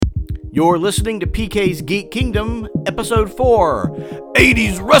You're listening to PK's Geek Kingdom, Episode 4.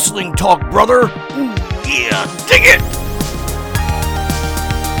 80s Wrestling Talk, brother! Ooh, yeah, dig it!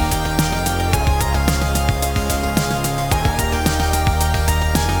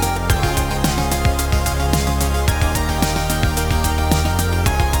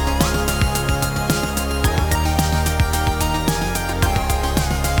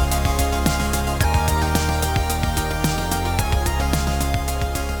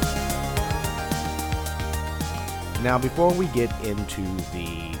 Now, before we get into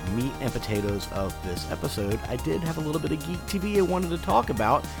the meat and potatoes of this episode, I did have a little bit of Geek TV I wanted to talk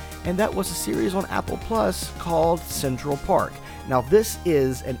about, and that was a series on Apple Plus called Central Park. Now, this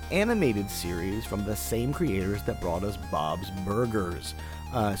is an animated series from the same creators that brought us Bob's Burgers.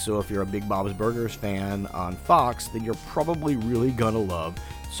 So if you're a big Bob's Burgers fan on Fox, then you're probably really gonna love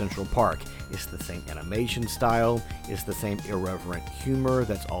Central Park. It's the same animation style, it's the same irreverent humor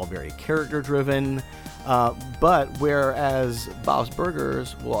that's all very character-driven. But whereas Bob's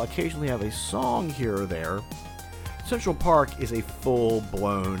Burgers will occasionally have a song here or there, Central Park is a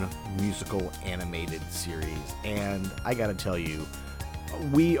full-blown musical animated series, and I gotta tell you,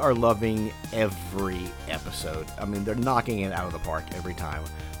 we are loving every episode. I mean, they're knocking it out of the park every time.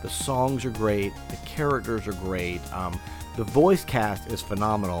 The songs are great, the characters are great, the voice cast is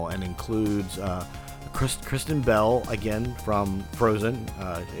phenomenal and includes Kristen Bell, again, from Frozen,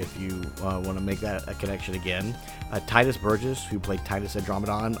 if you want to make that a connection again. Titus Burgess, who played Titus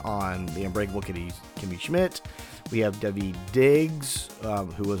Andromedon on The Unbreakable Kimmy Schmidt. We have Daveed Diggs,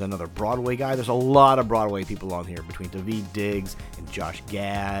 who was another Broadway guy. There's a lot of Broadway people on here, between Daveed Diggs and Josh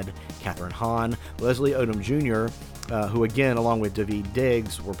Gad, Catherine Hahn, Leslie Odom Jr., who, again, along with Daveed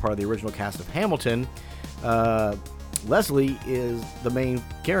Diggs, were part of the original cast of Hamilton. Leslie is the main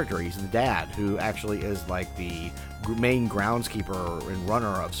character. He's the dad, who actually is like the main groundskeeper and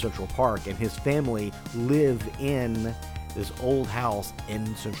runner of Central Park, and his family live in this old house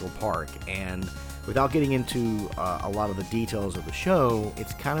in Central Park. And without getting into a lot of the details of the show,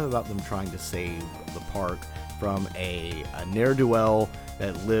 it's kind of about them trying to save the park from a ne'er-do-well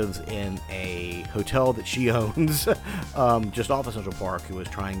that lives in a hotel that she owns just off of Central Park, who is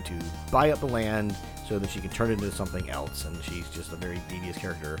trying to buy up the land so that she can turn it into something else, and she's just a very devious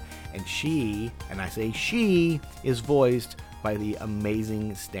character. And she, and I say she, is voiced by the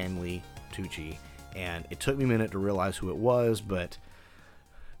amazing Stanley Tucci. And it took me a minute to realize who it was, but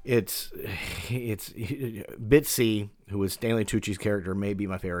it's Bitsy, who is Stanley Tucci's character, may be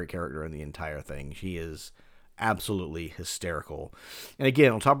my favorite character in the entire thing. She is absolutely hysterical. And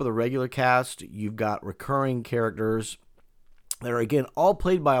again, on top of the regular cast, you've got recurring characters that are, again, all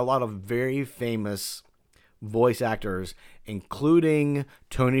played by a lot of very famous voice actors, including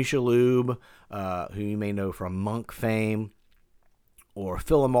Tony Shalhoub, who you may know from Monk fame, or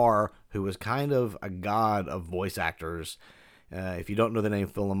Phil LaMarr, who was kind of a god of voice actors. If you don't know the name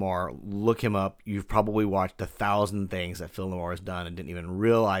Phil LaMarr, look him up. You've probably watched 1,000 things that Phil LaMarr has done and didn't even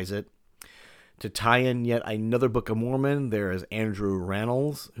realize it. To tie in yet another Book of Mormon, there is Andrew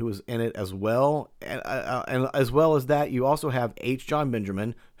Rannells, who is in it as well. And as well as that, you also have H. John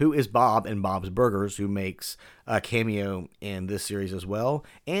Benjamin, who is Bob in Bob's Burgers, who makes a cameo in this series as well.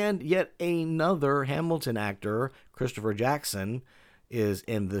 And yet another Hamilton actor, Christopher Jackson, is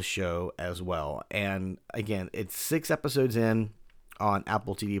in this show as well. And again, it's 6 episodes in on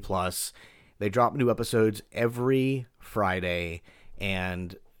Apple TV Plus. They drop new episodes every Friday,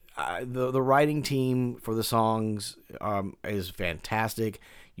 and the writing team for the songs is fantastic.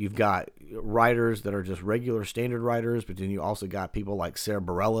 You've got writers that are just regular standard writers, but then you also got people like Sarah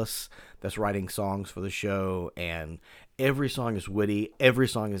Bareilles that's writing songs for the show, and every song is witty, every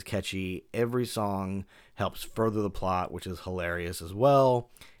song is catchy, every song helps further the plot, which is hilarious as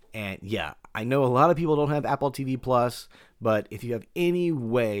well. And yeah, I know a lot of people don't have Apple TV Plus, but if you have any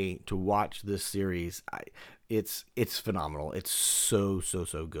way to watch this series, it's phenomenal. It's so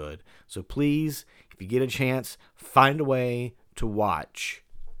good. So please, if you get a chance, find a way to watch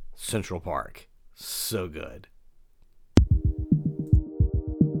Central Park. So good.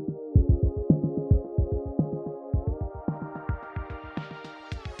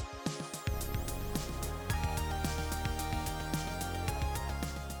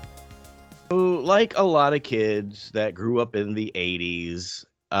 Like a lot of kids that grew up in the 80s,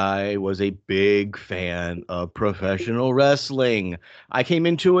 I was a big fan of professional wrestling. I came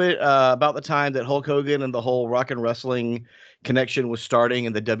into it about the time that Hulk Hogan and the whole rock and wrestling connection was starting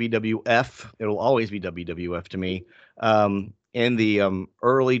in the WWF. It'll always be WWF to me. In the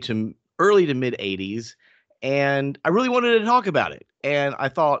early to mid 80s, and I really wanted to talk about it. And I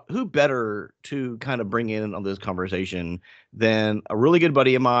thought, who better to kind of bring in on this conversation than a really good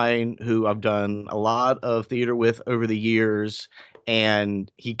buddy of mine who I've done a lot of theater with over the years.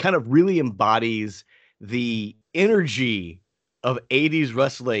 And he kind of really embodies the energy of 80s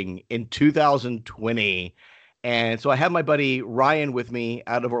wrestling in 2020. And so I have my buddy Ryan with me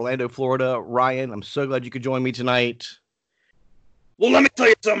out of Orlando, Florida. Ryan, I'm so glad you could join me tonight. Well, let me tell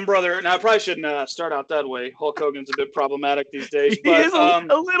you something, brother. Now, I probably shouldn't start out that way. Hulk Hogan's a bit problematic these days, but he is a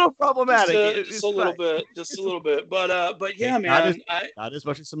little problematic, just a little bit, just a little bit. But yeah, not man, not as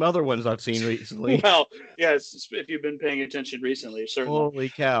much as some other ones I've seen recently. Well, yes, if you've been paying attention recently, certainly. Holy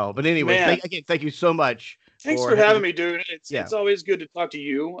cow! But anyway, thank you so much. Thanks for having me, dude. It's always good to talk to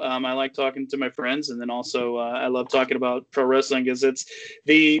you. I like talking to my friends, and then also I love talking about pro wrestling because it's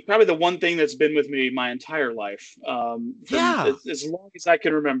probably the one thing that's been with me my entire life. As long as I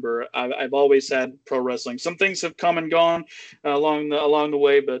can remember, I've always had pro wrestling. Some things have come and gone along the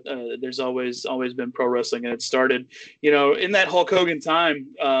way, but there's always been pro wrestling, and it started, in that Hulk Hogan time.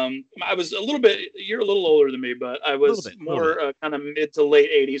 I was you're a little older than me, but I was more kind of mid to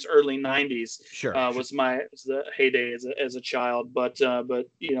late '80s, early '90s. Sure, was the heyday as a child, but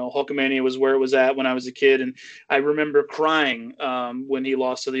Hulkamania was where it was at when I was a kid, and I remember crying when he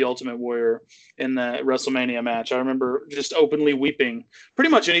lost to the Ultimate Warrior in the WrestleMania match. I remember just openly weeping pretty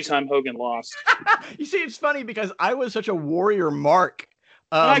much anytime Hogan lost. You see, it's funny because I was such a Warrior mark.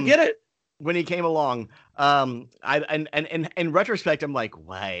 I get it. When he came along, and in retrospect, I'm like,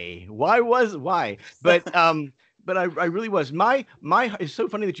 why? But I really was. It's so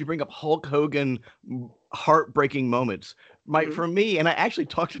funny that you bring up Hulk Hogan heartbreaking moments. For me, and I actually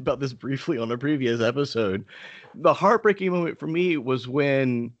talked about this briefly on a previous episode, the heartbreaking moment for me was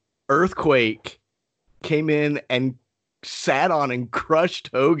when Earthquake came in and sat on and crushed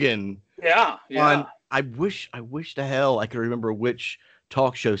Hogan. Yeah. I wish to hell I could remember which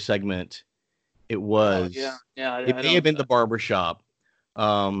talk show segment it was. It may have been the barbershop.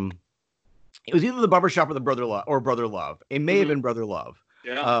 It was either the barbershop or Brother Love. It may have been Brother Love.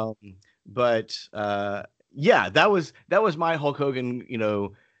 Yeah. That was my Hulk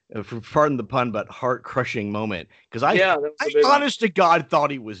Hogan, pardon the pun, but heart crushing moment. Because I honest to God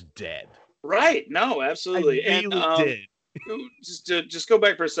thought he was dead. Right. No, absolutely. I really did. Just go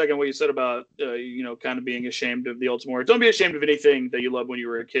back for a second what you said about kind of being ashamed of the Ultimate Warrior. Don't be ashamed of anything that you loved when you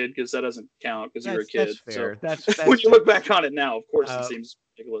were a kid, because that doesn't count because you were a kid. That's fair. So, that's when you look back on it now, of course it seems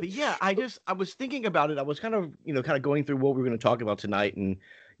ridiculous. But yeah, I was thinking about it. I was kind of going through what we were going to talk about tonight, and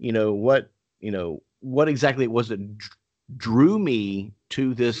what exactly it was that drew me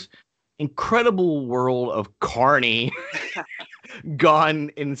to this incredible world of Carney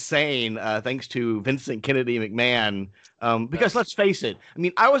gone insane, thanks to Vincent Kennedy McMahon. Because let's face it, I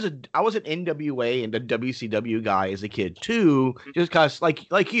mean, I was an NWA and a WCW guy as a kid too, just because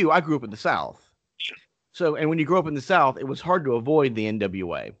like you, I grew up in the South. So, and when you grow up in the South, it was hard to avoid the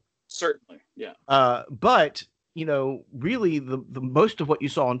NWA. Certainly, yeah. But really the most of what you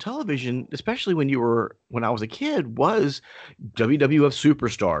saw on television, especially when I was a kid, was WWF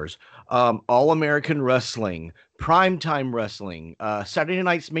Superstars, All American Wrestling, Primetime Wrestling, Saturday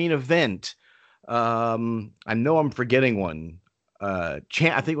Night's Main Event. I know I'm forgetting one. I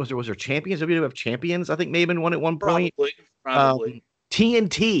think was there Champions, WWF Champions? I think may have been one at one point. Probably.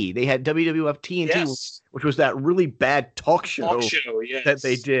 TNT. They had WWF TNT, yes. which was that really bad talk show yes. that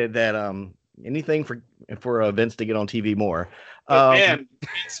they did. That anything for Vince to get on TV more. Man,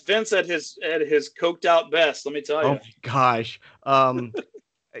 it's Vince at his coked out best. Let me tell you. Oh my gosh.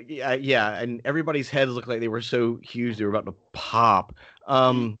 Yeah, and everybody's heads looked like they were so huge they were about to pop.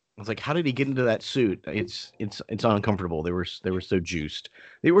 I was like, how did he get into that suit? It's uncomfortable. They were so juiced.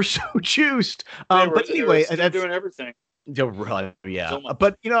 But anyway, that's doing everything. Yeah. So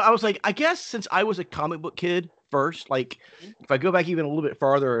but I was like, I guess since I was a comic book kid first, like if I go back even a little bit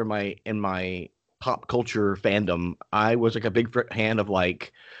farther in my pop culture fandom, I was like a big fan of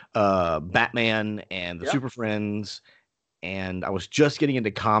like Batman and the Super Friends. And I was just getting into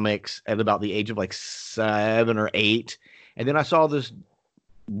comics at about the age of like 7 or 8. And then I saw this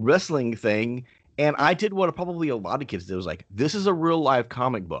wrestling thing, and I did what probably a lot of kids did. It was like, this is a real live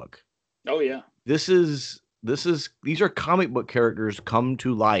comic book. Oh yeah. These are comic book characters come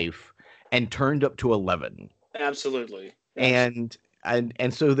to life and turned up to 11. Absolutely. And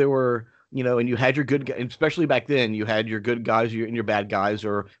so there were, and you had your good guys, especially back then, you had your good guys and your bad guys,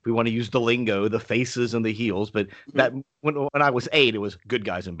 or if we want to use the lingo, the faces and the heels. But that when I was 8, it was good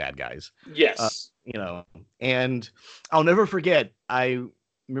guys and bad guys. Yes. And I'll never forget, I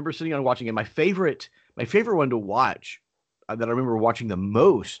remember sitting and watching it. My favorite one to watch that I remember watching the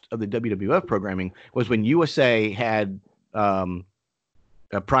most of the WWF programming was when USA had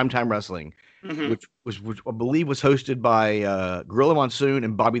Primetime Wrestling, Mm-hmm. which I believe was hosted by Gorilla Monsoon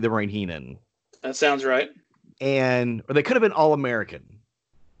and Bobby the Brain Heenan. That sounds right. Or they could have been All American.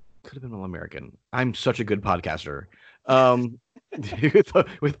 Could have been All American. I'm such a good podcaster.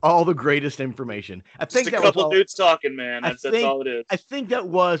 With all the greatest information. I think Just a couple dudes talking, man. That's all it is. I think that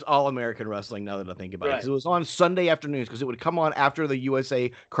was All American Wrestling. Now that I think about it, because it was on Sunday afternoons, because it would come on after the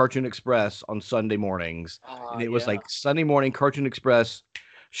USA Cartoon Express on Sunday mornings, and it was like Sunday morning Cartoon Express,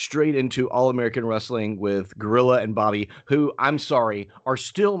 straight into All American Wrestling with Gorilla and Bobby, who I'm sorry are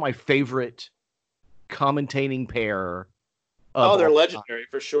still my favorite commentating pair. They're legendary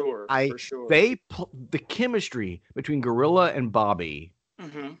for sure. The chemistry between Gorilla and Bobby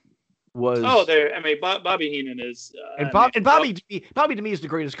was. Bobby Heenan is. Bobby to me is the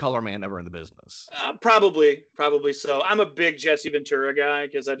greatest color man ever in the business. Probably so. I'm a big Jesse Ventura guy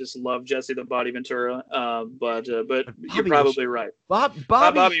because I just love Jesse the Body Ventura. But you're probably right.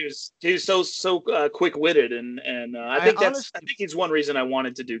 Bobby he's so quick witted, and I think he's one reason I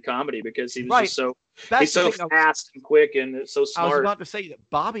wanted to do comedy, because he was just so. He's so fast and quick and so smart. I was about to say that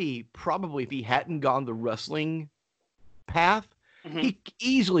Bobby, probably, if he hadn't gone the wrestling path, he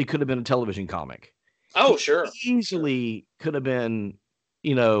easily could have been a television comic. Oh, sure. Easily could have been,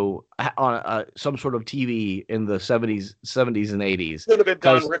 on some sort of TV in the 70s and 80s. Could have been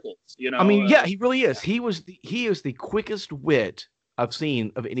Don Rickles, I mean, he really is. He is the quickest wit I've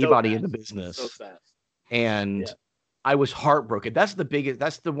seen of anybody in the business. So fast. And I was heartbroken. That's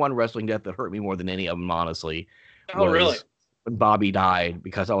the one wrestling death that hurt me more than any of them, honestly. Oh, really? When Bobby died,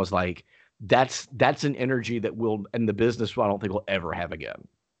 because I was like, that's an energy that will, in the business, I don't think we'll ever have again.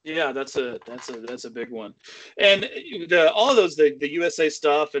 Yeah, that's a big one. And all of those, the USA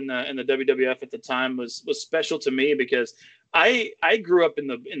stuff and the WWF at the time was special to me, because I grew up in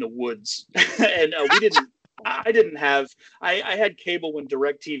the woods, and we didn't. I had cable when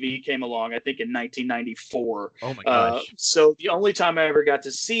DirecTV came along, I think in 1994. Oh my gosh. So the only time I ever got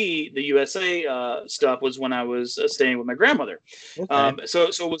to see the USA stuff was when I was staying with my grandmother. Okay. So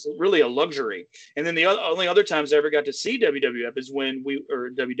it was really a luxury. And then the only other times I ever got to see WWF is when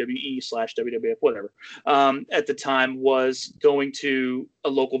or WWE/WWF, whatever, at the time, was going to a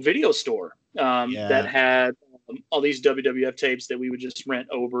local video store that had all these WWF tapes that we would just rent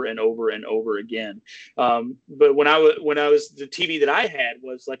over and over and over again. But when I was the TV that I had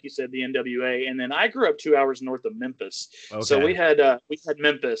was, like you said, the NWA, and then I grew up 2 hours north of Memphis, so we had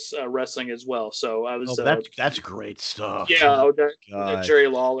Memphis wrestling as well. So I was. That's great stuff. Yeah, that Jerry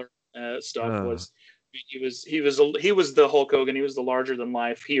Lawler stuff was. He was the Hulk Hogan. He was the larger than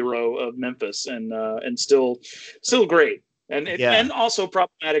life hero of Memphis, and still great. And also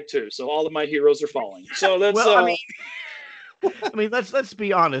problematic too. So all of my heroes are falling. So that's I mean, let's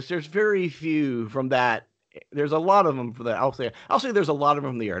be honest. There's very few from that. There's a lot of them for that. I'll say there's a lot of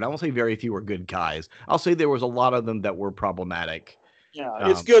them from the air, and I won't say very few were good guys. I'll say there was a lot of them that were problematic. Yeah,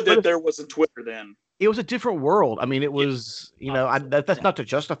 it's good that there wasn't Twitter then. It was a different world. I mean, it was, that's not to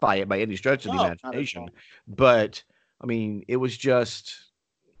justify it by any stretch of the imagination, but I mean, it was just,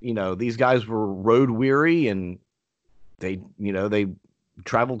 these guys were road weary, and they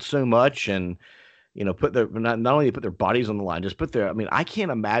traveled so much, and put their not only put their bodies on the line, just put their. I mean, I can't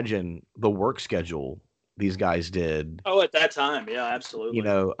imagine the work schedule these guys did. Oh, at that time, yeah, absolutely.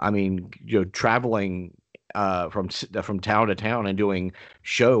 I mean, traveling from town to town and doing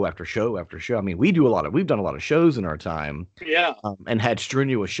show after show after show. I mean, we've done a lot of shows in our time. Yeah. And had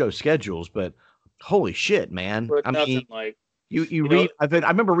strenuous show schedules, but holy shit, man! I mean, you read. I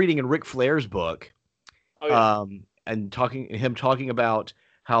remember reading in Ric Flair's book. Oh, yeah. And talking about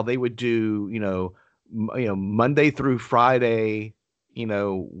how they would do, Monday through Friday,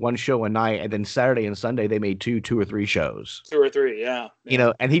 one show a night, and then Saturday and Sunday they made two or three shows. 2 or 3, yeah.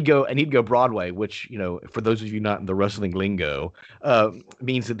 And he'd go Broadway, which, for those of you not in the wrestling lingo,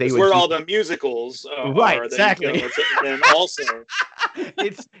 means that they would. Where all the musicals right, exactly. And also,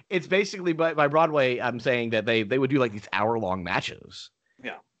 it's basically by Broadway. I'm saying that they would do like these hour-long matches.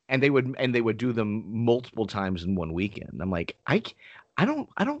 Yeah. And they would do them multiple times in one weekend. I'm like, I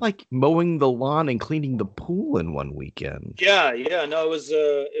don't like mowing the lawn and cleaning the pool in one weekend. Yeah, no, it was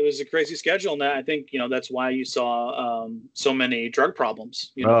a crazy schedule, and I think that's why you saw so many drug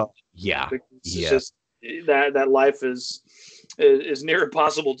problems. Yeah, it's just that life is near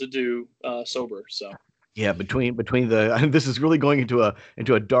impossible to do sober. So yeah, between the this is really going into a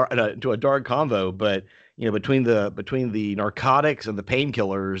dark convo, but. Between the narcotics and the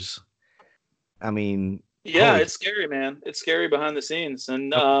painkillers, I mean, Yeah, it's scary, man. It's scary behind the scenes,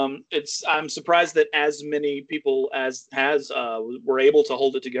 and I'm surprised that as many people as were able to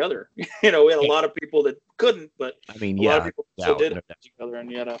hold it together. We had a lot of people that couldn't, but I mean, a lot of yeah, people no still doubt, did no it doubt. together,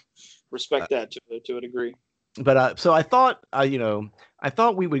 and you had to respect that to a degree. But so I thought, I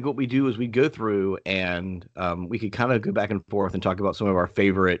thought what we do is we go through and we could kind of go back and forth and talk about some of our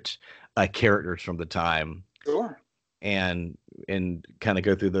favorite characters from the time. Sure. And kind of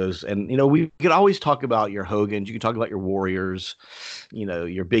go through those. And we could always talk about your Hogans, you can talk about your Warriors,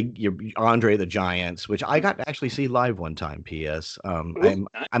 your Andre the Giants, which I got to actually see live one time. P.S.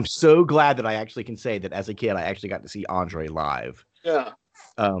 I'm so glad that I actually can say that as a kid I actually got to see Andre live. Yeah.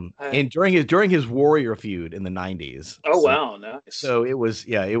 And during his Warrior feud in the 90s. Oh, wow, nice. So it was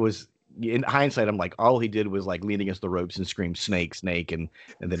in hindsight, I'm like, all he did was like lean against the ropes and scream snake, snake, and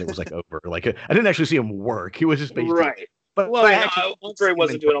then it was like over. Like I didn't actually see him work. He was just basically right. But Andre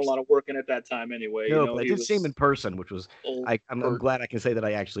wasn't doing a lot of working at that time anyway. No, but I did see him in person, which was I'm glad I can say that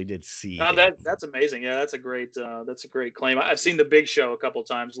I actually did see. That's amazing. Yeah, that's a great claim. I've seen the Big Show a couple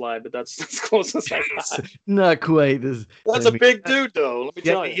times live, but that's as close as I got. Not quite. That's a big dude, though. Let me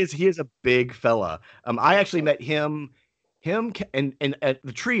tell you. He is a big fella. I actually met him and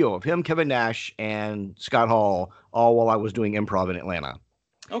the trio of him, Kevin Nash, and Scott Hall, all while I was doing improv in Atlanta.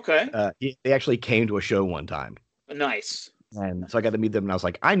 Okay. They actually came to a show one time. Nice. And so I got to meet them, and I was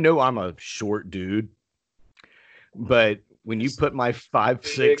like, I know I'm a short dude, but when you put my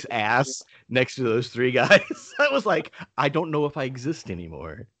 5'6" ass next to those three guys, I was like, I don't know if I exist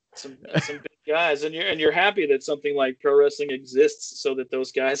anymore. Some big guys, and you're happy that something like pro wrestling exists so that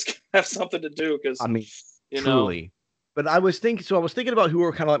those guys can have something to do. Because I mean, truly. But I was thinking about who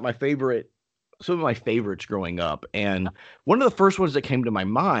were kind of like some of my favorites growing up, and one of the first ones that came to my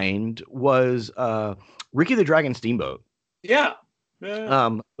mind was Ricky the Dragon Steamboat. Yeah.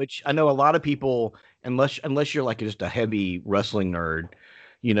 Which I know a lot of people, unless you're like just a heavy wrestling nerd,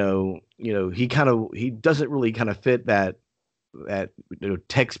 he doesn't really kind of fit that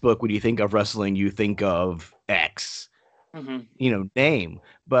textbook. When you think of wrestling, you think of X, name.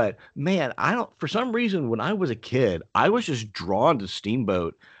 But man, for some reason, when I was a kid, I was just drawn to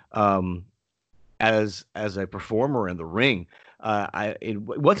Steamboat as a performer in the ring. It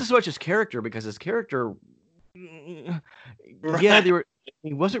wasn't so much his character, because his character, he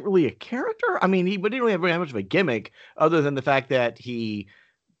wasn't really a character. I mean, he didn't really have much of a gimmick, other than the fact that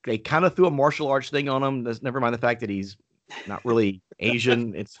they kind of threw a martial arts thing on him. Never mind the fact that he's not really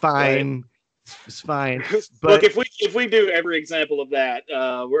Asian. It's fine. Right. It's fine. But look, if we do every example of that,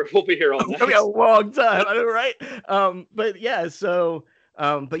 we'll be here all night. It'll be a long time, right? But yeah,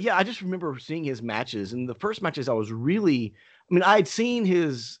 I just remember seeing his matches, and the first matches I'd seen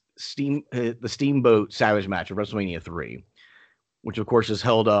the Steamboat Savage match of WrestleMania 3, which of course is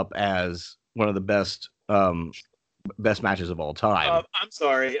held up as one of the best matches of all time. I'm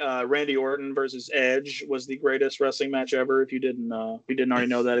sorry, Randy Orton versus Edge was the greatest wrestling match ever. If you didn't already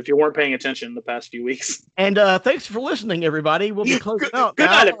know that, if you weren't paying attention in the past few weeks. And thanks for listening, everybody. We'll be closing out. Good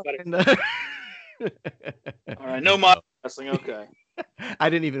night, everybody. All right, no modern wrestling. Okay. I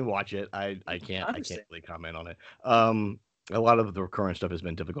didn't even watch it. I can't really comment on it. A lot of the current stuff has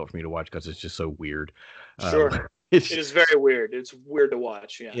been difficult for me to watch because it's just so weird. Sure. It is very weird. It's weird to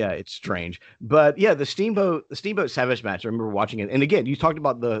watch. Yeah. Yeah, it's strange. But yeah, the Steamboat Savage match, I remember watching it. And again, you talked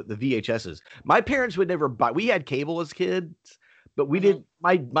about the VHSs. My parents would never buy. We had cable as kids, but we did.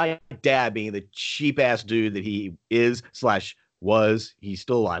 My dad, being the cheap ass dude that he was, he's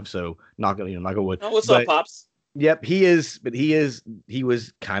still alive. So knock on wood. Oh, what's up, pops? Yep, he is. But he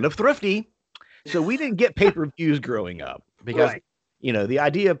was kind of thrifty. So we didn't get pay-per-views growing up because, the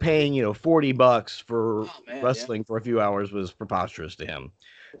idea of paying, $40 for wrestling for a few hours was preposterous to him.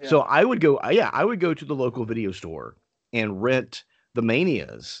 Yeah. So I would go to the local video store and rent the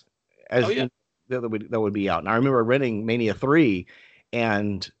Manias that would be out. And I remember renting Mania 3,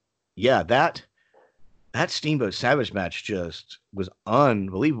 and that Steamboat Savage match just was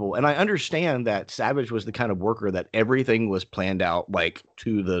unbelievable. And I understand that Savage was the kind of worker that everything was planned out like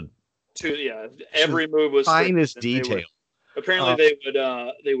every move was finest detail. Apparently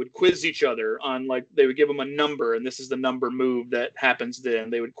they would quiz each other on, like, they would give them a number, and this is the number move that happens then.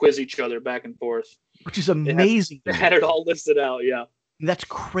 They would quiz each other back and forth, which is amazing. They had it all listed out. Yeah, that's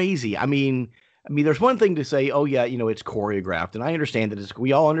crazy. I mean, there's one thing to say, oh yeah, it's choreographed, and I understand that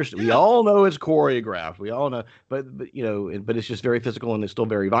we all understand. Yeah. We all know it's choreographed. We all know, but it's just very physical and it's still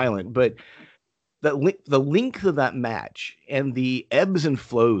very violent. But the length of that match and the ebbs and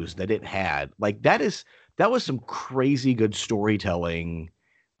flows that it had, like that was some crazy good storytelling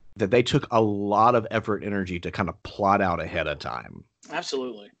that they took a lot of effort, energy to kind of plot out ahead of time.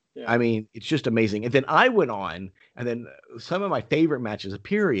 Absolutely. Yeah. I mean, it's just amazing. And then I went on, and then some of my favorite matches,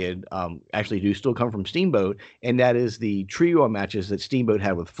 period, actually do still come from Steamboat, and that is the trio matches that Steamboat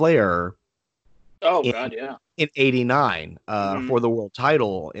had with Flair Oh in God, yeah. in '89 Mm-hmm. for the world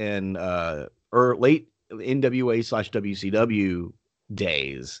title in or late NWA/WCW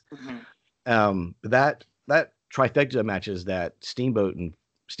days. Mm-hmm. That trifecta matches that Steamboat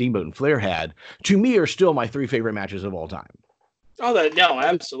and Flair had, to me, are still my three favorite matches of all time. Oh, that no,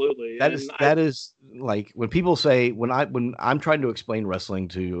 That is absolutely, that and is that is like when people say when I'm trying to explain wrestling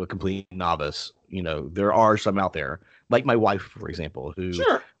to a complete novice, there are some out there, like my wife, for example, who,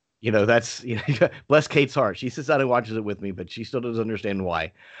 sure. that's, bless Kate's heart. She sits down and watches it with me, but she still doesn't understand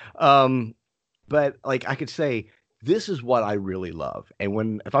why. Um, but like I could say, this is what I really love.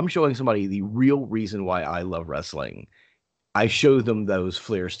 And if I'm showing somebody the real reason why I love wrestling, I show them those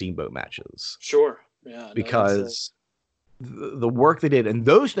Flair Steamboat matches Sure. Yeah. No, that's because the work they did, and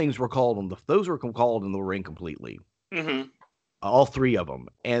those things were those were called in the ring completely. Mm-hmm. All three of them,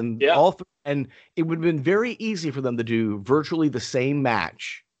 and Yeah. and it would have been very easy for them to do virtually the same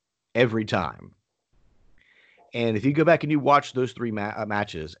match every time. And if you go back and you watch those three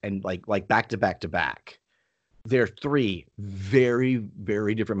matches and like back to back to back, they're three very,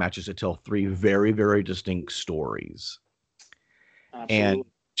 very different matches that tell three very, very distinct stories. And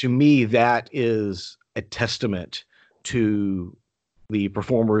Absolutely. to me, that is a testament to the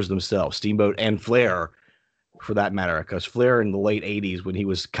performers themselves, Steamboat and Flair, for that matter. Because Flair in the late '80s, when he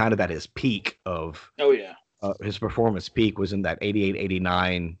was kind of at his peak of Oh yeah. his performance peak, was in that '88,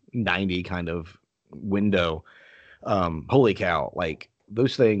 '89, '90 kind of window. Holy cow! Like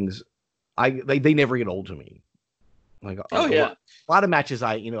those things, they never get old to me. Like Oh yeah. a lot of matches,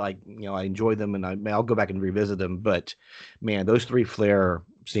 I enjoy them, and I'll go back and revisit them. But man, those three Flair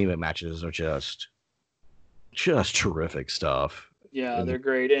Steamboat matches are just terrific stuff. Yeah, And they're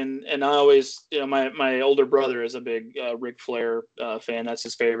great, and I always, my older brother is a big Ric Flair fan. That's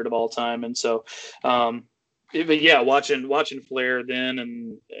his favorite of all time, and so, but yeah, watching Flair then,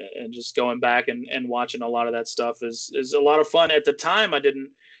 and just going back and watching a lot of that stuff is a lot of fun. At the time, I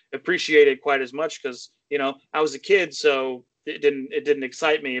didn't appreciate it quite as much because I was a kid, so it didn't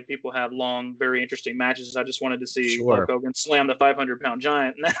excite me if people have long, very interesting matches. I just wanted to see Hulk sure, Hogan slam the 500-pound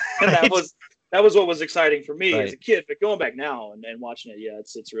giant, and that right, was that was what was exciting for me as right. a kid. But going back now and watching it, yeah,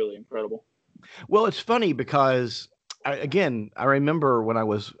 it's really incredible. Well, it's funny because I remember when I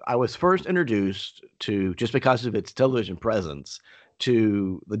was first introduced to, just because of its television presence,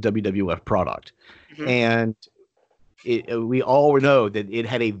 to the WWF product, Mm-hmm. and we all know that it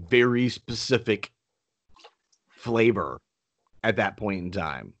had a very specific flavor at that point in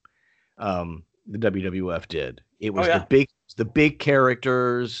time. The WWF did. It Oh was yeah. the big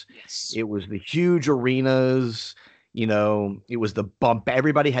characters. Yes. It was the huge arenas. It was the bump.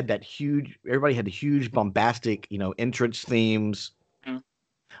 Everybody had the huge bombastic, entrance themes. Mhm.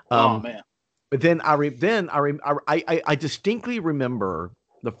 Oh Um, man. but I distinctly remember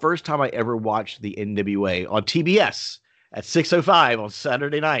the first time I ever watched the NWA on TBS at 6:05 on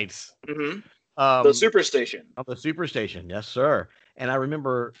Saturday nights. Mm-hmm. The Um, Superstation. on the Superstation, yes, sir. And I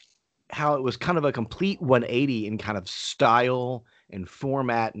remember how it was kind of a complete 180 in kind of style and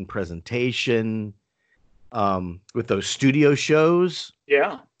format and presentation, with those studio shows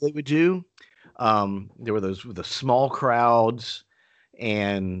Yeah. they would do. There were those with the small crowds,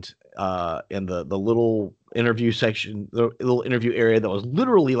 and the little interview section, the little interview area that was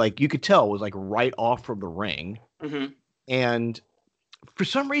literally, like, you could tell was like right off from the ring. Mm-hmm. And for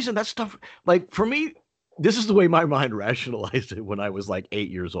some reason, that stuff, like, for me, this is the way my mind rationalized it when I was like 8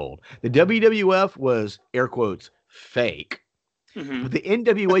 years old. The WWF was, air quotes, fake, Mm-hmm. but the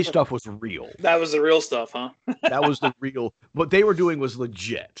NWA stuff was real. That was the real stuff, huh? That was the real. What they were doing was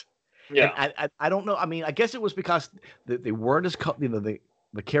legit. And Yeah. I don't know. I mean, I guess it was because they weren't as the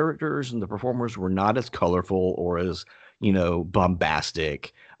characters and the performers were not as colorful or as,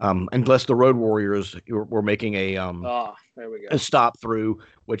 bombastic. Unless the Road Warriors were making Ah, there we a go. stop through,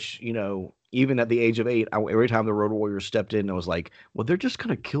 which, even at the age of 8, every time the Road Warriors stepped in, I was like, well, they're just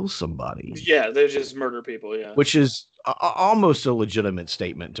gonna kill somebody, Yeah, they just murder people. Yeah. which is almost a legitimate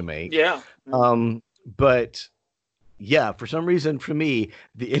statement to make. Yeah. But yeah, for some reason, for me,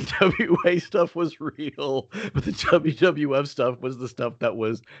 the NWA stuff was real, but the WWF stuff was the stuff that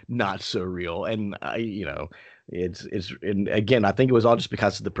was not so real. And and again, I think it was all just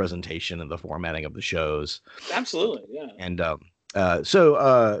because of the presentation and the formatting of the shows. Absolutely. Yeah. And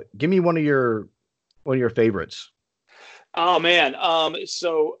so give me one of your favorites. Oh man,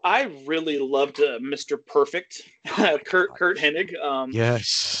 so I really loved Mr. Perfect, Kurt Hennig.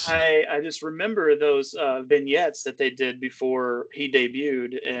 Yes. I just remember those vignettes that they did before he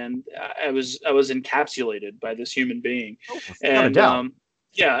debuted, and I was encapsulated by this human being, Oh, without a and doubt.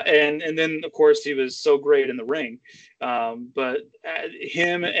 yeah, and then of course he was so great in the ring, but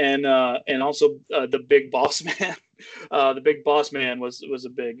him and also the Big Boss Man. The Big Boss Man was a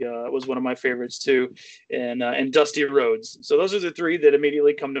big was one of my favorites too, and Dusty Rhodes. So those are the three that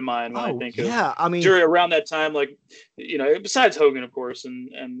immediately come to mind when I Oh think of yeah, I mean, during around that time. Like, besides Hogan, of course,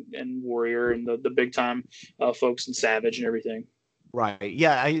 and Warrior and the big time folks and Savage and everything. right?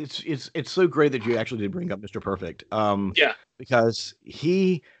 Yeah, it's so great that you actually did bring up Mr. Perfect, Yeah. because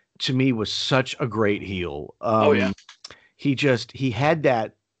he to me was such a great heel. Oh yeah. He had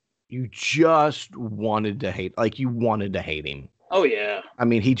that you just wanted to hate, like you wanted to hate him. Oh yeah. I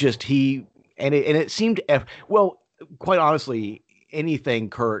mean, it seemed well, quite honestly, anything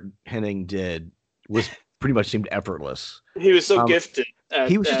Kurt Hennig did was pretty much seemed effortless. He was so Um, gifted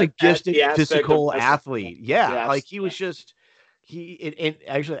he was just a at gifted the aspect of physical wrestling. athlete. Yeah, Yes. like he was just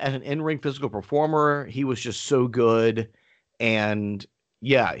actually as an in-ring physical performer, he was just so good. And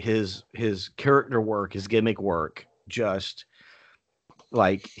yeah, his character work, his gimmick work, just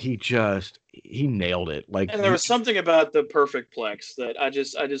like he nailed it. Like And there was something about the Perfect Plex that I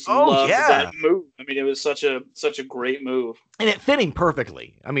just oh loved that yeah, move. I mean, it was such a great move. and it fit him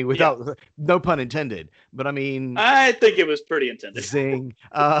perfectly. I mean, Yeah. without no pun intended. But I mean, I think it was pretty intended. zing,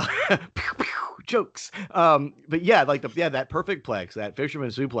 pew, pew, jokes. But yeah, like that perfect plex, that fisherman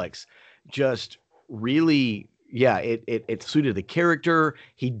suplex, just really, yeah, it suited the character.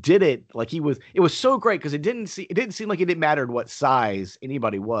 He did it like it was so great because it didn't seem like it didn't matter what size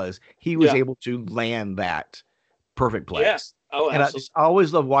anybody was. He was Yeah. able to land that perfect plex. Yeah. Oh, And absolutely. I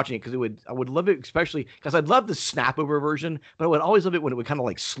always love watching it because I would love it, especially because I'd love the snap over version, but I would always love it when it would kind of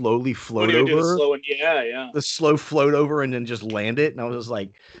like slowly When float you do the over, slow one, yeah, yeah. the slow float over and then just land it. And I was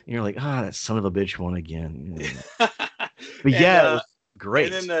like, and you're like, that son of a bitch won again. But and yeah, it was and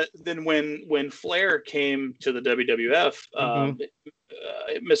great. then when Flair came to the WWF, Mhm.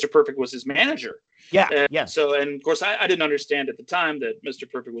 Mr. Perfect was his manager. Yeah, And yeah. so, and of course, I didn't understand at the time that Mr.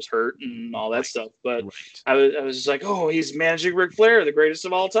 Perfect was hurt and all that Right, stuff. But right. I was just like, oh, he's managing Ric Flair, the greatest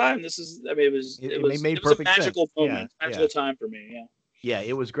of all time. This is, I mean, Made it was a perfect sense. magical Yeah, moment, yeah, magical time for me. Yeah. yeah.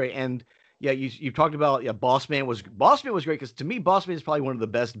 It was great. And yeah, you talked about Boss Man was great because to me, Boss Man is probably one of the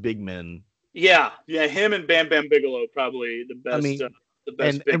best big men. Yeah, yeah. Him and Bam Bam Bigelow probably I mean, the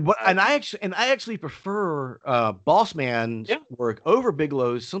best big guy. and I actually prefer Boss Man's Yeah, work over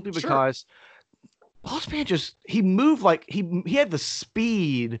Bigelow's simply sure. because Boss Man he moved like he had the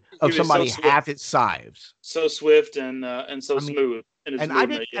speed He of was so somebody half swift, his size. and so I mean, smooth in his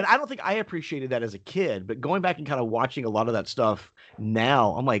movement. Yeah. and I don't think I appreciated that as a kid, but going back and kind of watching a lot of that stuff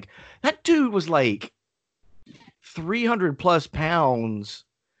now, I'm like, that dude was like 300 plus pounds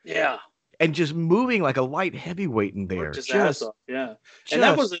Yeah. and just moving like a light heavyweight in there. Worked his ass off. Yeah. And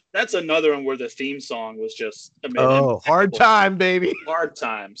Just that's another one where the theme song was just hard impeccable. time, baby. Hard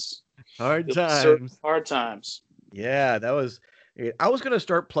times. Hard It was certain times. hard times. Yeah, that was. I was gonna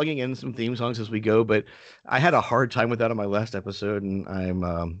start plugging in some theme songs as we go, but I had a hard time with that on my last episode, and I'm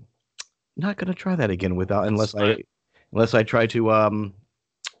not gonna try that again without unless I try to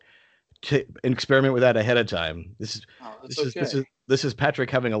experiment with that ahead of time. Oh, that's okay. This is Patrick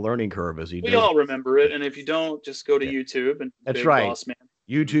having a learning curve as he We does. all remember it, and if you don't, just go to Yeah, YouTube and that's Big right. Boss Man.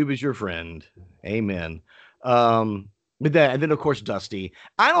 YouTube is your friend. Amen. But then and then of course Dusty.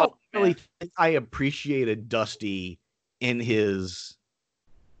 I Oh don't really man. think I appreciated Dusty in his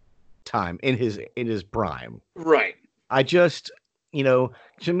time, in his prime. Right. I just,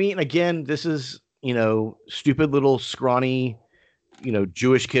 to me, and again, this is, stupid little scrawny,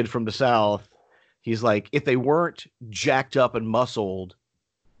 Jewish kid from the South. He's like, if they weren't jacked up and muscled,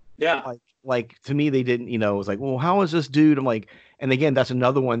 Yeah. like to me, they didn't, it was like, well, how is this dude? I'm like, and again, that's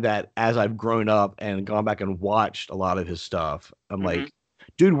another one that as I've grown up and gone back and watched a lot of his stuff, I'm Mm-hmm. like,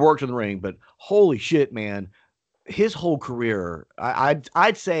 dude worked in the ring, but holy shit, man, his whole career,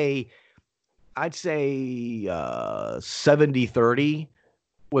 I'd say 70-30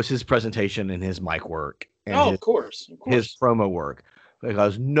 was his presentation and his mic work and Oh, of course. Of his course. promo work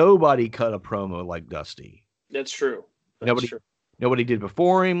because nobody cut a promo like Dusty. That's true. That's Nobody true. nobody did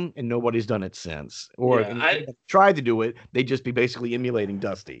before him and nobody's done it since. Or Yeah. if they tried to do it, they'd just be basically emulating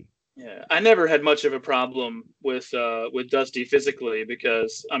Dusty. Yeah, I never had much of a problem with Dusty physically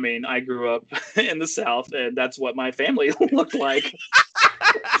because I mean I grew up in the South and that's what my family looked like.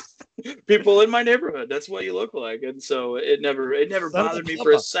 People in my neighborhood, that's what you look like, and so it never Son of a bothered me for a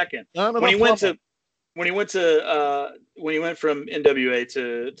plumber. second Son of when a he went plumber. to when he went from NWA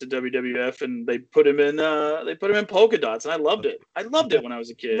to WWF, and they put him in polka dots, and I loved it. I loved it when I was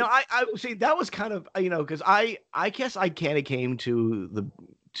a kid. No, I see that was kind of because I guess I kind of came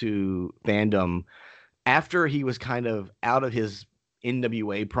to fandom after he was kind of out of his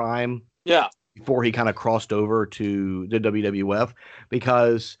NWA prime. Yeah. Before he kind of crossed over to the WWF,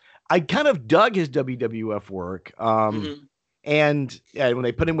 because I kind of dug his WWF work. And when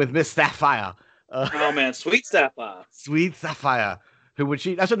they put him with Miss Sapphire. Oh man, Sweet Sapphire. Sweet Sapphire.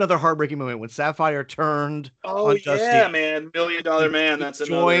 That's another heartbreaking moment when Sapphire turned. Oh yeah, man, $1 Million Man. That's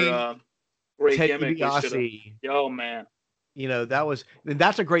another great Ted gimmick. DiBiase. Oh man.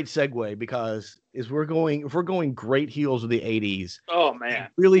 That's a great segue, because if we're going great heels of the 80s. Oh man.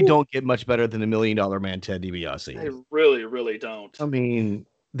 Really don't get much better than the $1 Million Man Ted DiBiase. They really, really don't. I mean,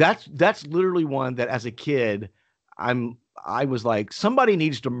 that's literally one that as a kid I was like, somebody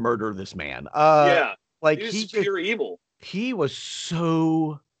needs to murder this man. Like he's pure evil. He was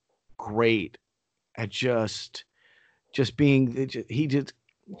so great at just being. He just,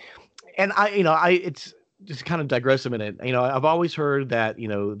 and it's just kind of digress a minute. I've always heard that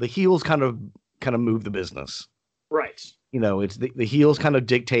the heels kind of move the business. Right. It's the heels kind of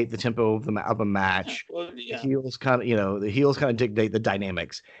dictate the tempo of a match. Well, yeah. The heels kind of dictate the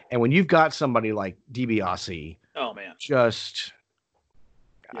dynamics. And when you've got somebody like DiBiase, oh man, just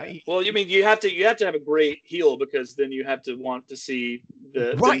well, you mean you have to have a great heel, because then you have to want to see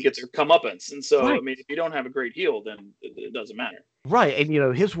them get their comeuppance. And so I mean, if you don't have a great heel, then it doesn't matter. Right.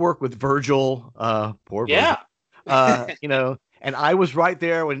 And his work with Virgil, poor Virgil. Yeah. And I was right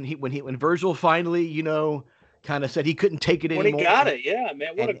there when Virgil finally, kind of said he couldn't take it anymore. When he got it, yeah,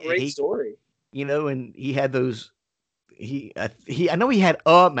 man, what a great story. And he had those. I know he had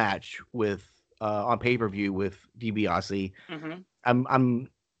a match with on pay-per-view with DiBiase. Mm-hmm.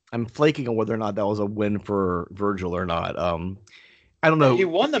 I'm flaking on whether or not that was a win for Virgil or not. I don't know. He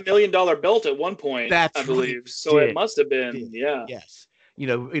won the $1 Million Belt at one point, I believe. So it must have been, yeah. Yes.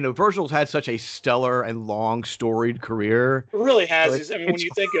 Virgil's had such a stellar and long storied career. It really has. I mean, when you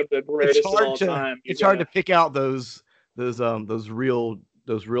think of the greatest of all time, it's hard to pick out those real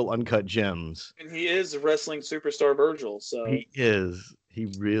uncut gems. And he is a wrestling superstar, Virgil. So he is. He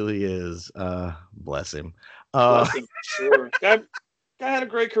really is. Bless him. Bless him, sure. Guy had a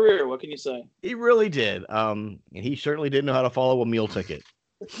great career. What can you say? He really did. And he certainly didn't know how to follow a meal ticket.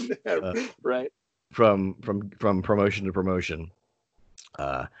 Right. From promotion to promotion.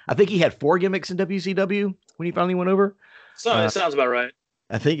 I think he had 4 gimmicks in WCW when he finally went over. So that sounds about right.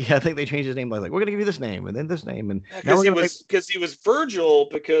 I think they changed his name. Like we're gonna give you this name and then this name, and because he was Virgil,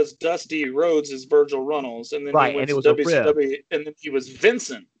 because Dusty Rhodes is Virgil Runnels, and then he went to WCW, and then he was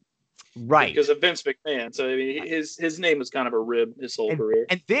Vincent. Right. Because of Vince McMahon. So I mean, his name was kind of a rib his whole career.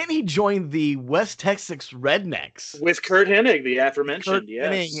 And then he joined the West Texas Rednecks. With Curt Hennig, the aforementioned,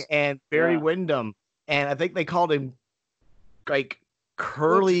 Hennig and Barry Windham. And I think they called him like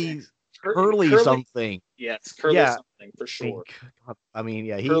Curly something. Yes, Curly something for sure. I mean,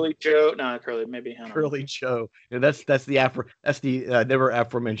 yeah, Curly Joe. No, Curly, maybe Curly Joe. And that's the never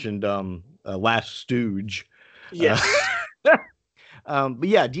aforementioned Last Stooge. Yes. But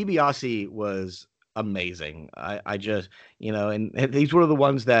yeah, DiBiase was amazing. I just, and he's one of the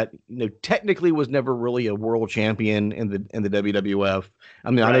ones that, technically was never really a world champion in the WWF. I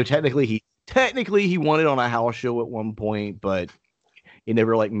mean, I know technically he won it on a house show at one point, but he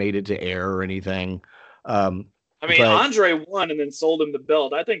never made it to air or anything. Andre won and then sold him the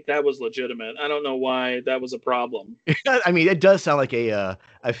belt. I think that was legitimate. I don't know why that was a problem. I mean, it does sound like a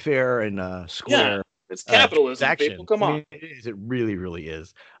fair and square. Yeah. It's capitalism, people. Come on. It is. It really, really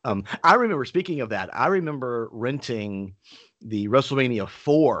is. I remember, speaking of that, I remember renting the WrestleMania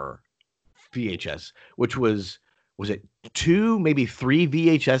 4 VHS, which was it 2, maybe 3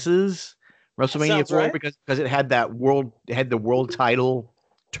 VHSs? WrestleMania 4, right? because it had the world title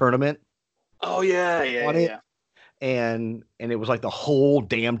tournament. Oh yeah. And it was like the whole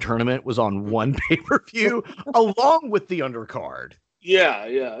damn tournament was on one pay-per-view along with the undercard. Yeah,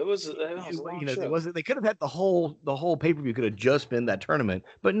 it was they could have had the whole pay-per-view could have just been that tournament,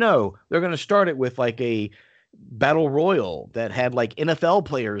 but no, they're going to start it with like a battle royal that had like NFL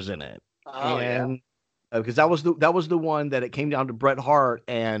players in it. Because that was the one that it came down to Bret Hart,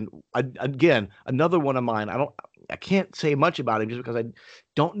 and again, another one of mine. I can't say much about him just because I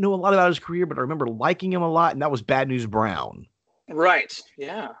don't know a lot about his career, but I remember liking him a lot, and that was Bad News Brown. Right.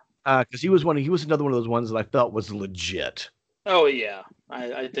 Yeah. Because he was another one of those ones that I felt was legit. Oh yeah,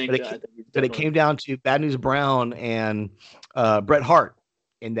 I think. But it came down to Bad News Brown and Bret Hart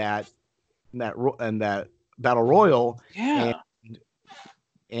in that battle royal. Yeah.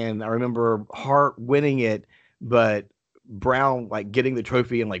 and I remember Hart winning it, but Brown like getting the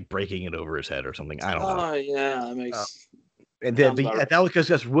trophy and like breaking it over his head or something. I don't know. Oh yeah, that Uh, makes. and then that was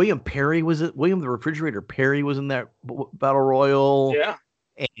because William Perry was it. William the Refrigerator Perry was in that battle royal. Yeah,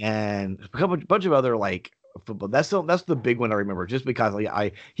 and a bunch of other like football. That's the big one I remember, just because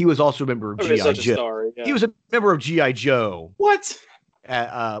like he was also a member of GI Joe. Yeah. He was a member of GI Joe. What?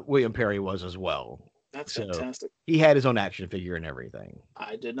 William Perry was as well. That's fantastic. He had his own action figure and everything.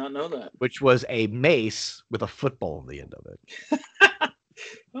 I did not know that. Which was a mace with a football on the end of it.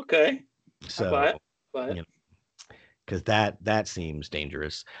 Okay. So, because that seems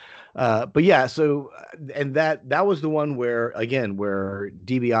dangerous. But yeah, so and that was the one where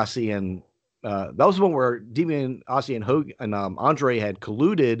DiBiase and that was the one where DiBiase and Hogan and Andre had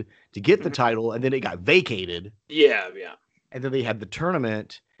colluded to get the title, and then it got vacated. Yeah. And then they had the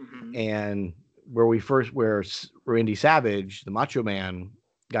tournament, and where Randy Savage, the Macho Man,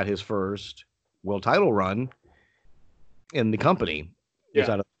 got his first world title run in the company. He was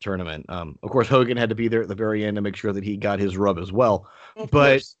out of the tournament. Of course, Hogan had to be there at the very end to make sure that he got his rub as well.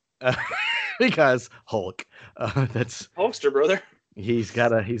 But because Hulk, that's Hulkster, brother. He's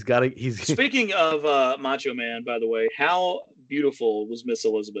Speaking of Macho Man, by the way, how beautiful was Miss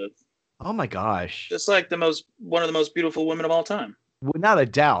Elizabeth? Oh my gosh! Just like one of the most beautiful women of all time. Without a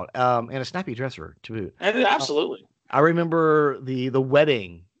doubt, and a snappy dresser to boot. Absolutely. I remember the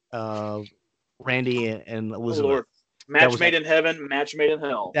wedding of Randy and Elizabeth. Oh, Lord. Match made in heaven, match made in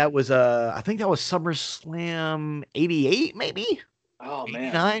hell. That was I think that was SummerSlam '88, maybe. Oh man,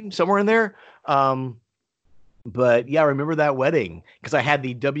 '89, somewhere in there. But yeah, I remember that wedding because I had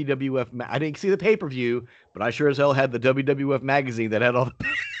the WWF. I didn't see the pay-per-view, but I sure as hell had the WWF magazine that had all the.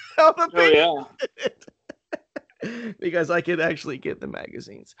 Oh yeah. Because I could actually get the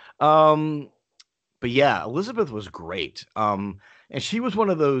magazines. But yeah, Elizabeth was great. And she was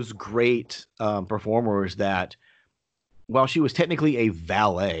one of those great performers that, while she was technically a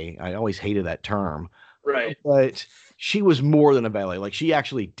valet, I always hated that term. Right. But she was more than a valet. Like, she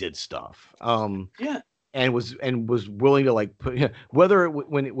actually did stuff. Yeah. And was willing to like put, whether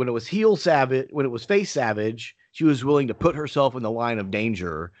when it was when it was face Savage, she was willing to put herself in the line of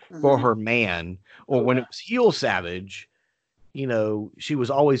danger for her man, or when it was heel Savage, she was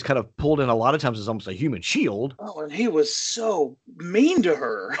always kind of pulled in a lot of times as almost a human shield. Oh, and he was so mean to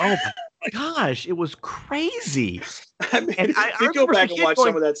her. Oh my gosh, it was crazy. I mean, and I go back and watch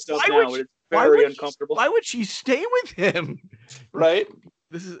some of that stuff now, it's very uncomfortable. Why would she stay with him? Right.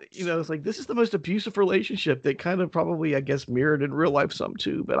 This is, it's like, this is the most abusive relationship that kind of probably, I guess, mirrored in real life some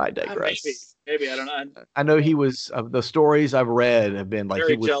too, but I digress. Maybe, I don't know. I know he was, the stories I've read have been like,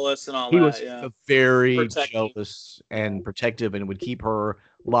 very jealous and all that. He was very jealous and protective, and would keep her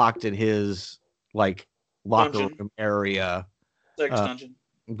locked in his, like, locker room area. Sex dungeon.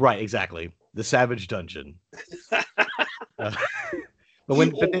 Right, exactly. The Savage Dungeon.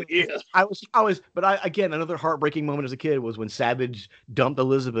 Again, another heartbreaking moment as a kid was when Savage dumped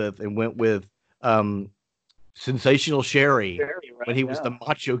Elizabeth and went with Sensational Sherry when he was the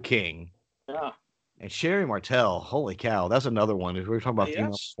Macho King. Yeah. And Sherry Martel, holy cow, that's another one. If we're talking about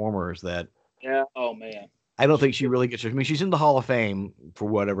female performers that. Yeah. Oh man. I don't think she really gets. I mean, she's in the Hall of Fame for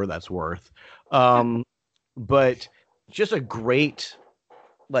whatever that's worth. But just a great,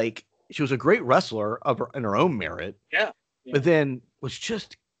 she was a great wrestler in her own merit. Yeah. But then was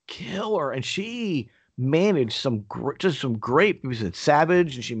just killer, and she managed some great movies at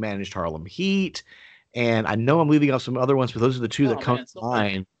Savage, and she managed Harlem Heat, and I know I'm leaving out some other ones, but those are the two that come to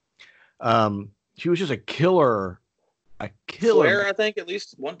mind. She was just a killer. Flair, I think, at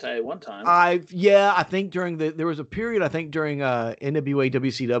least one time. I think there was a period, I think during NWA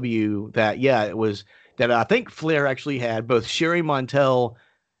WCW that I think Flair actually had both Sherry Montel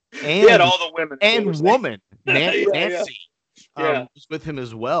and he had all the women and woman Nancy. Yeah. Was with him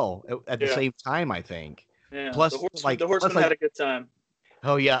as well at the same time, I think. Yeah. Plus, the Horseman had a good time.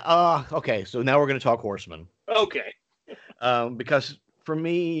 Oh yeah. Okay. So now we're going to talk Horseman. Okay. Because for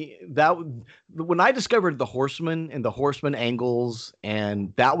me, when I discovered the Horseman and the Horseman angles,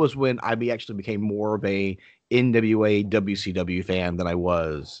 and that was when I actually became more of a NWA WCW fan than I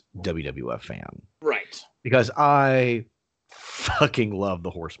was WWF fan. Right. Because I fucking love the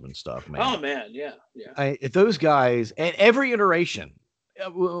Horseman stuff, man. Oh man, yeah. Those guys, and every iteration,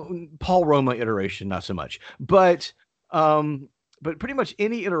 Paul Roma iteration, not so much, but pretty much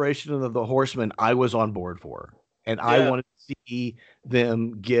any iteration of the Horseman, I was on board for, and I wanted to see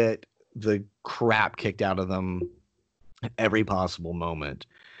them get the crap kicked out of them at every possible moment.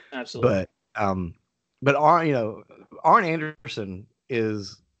 Absolutely. But Arn Anderson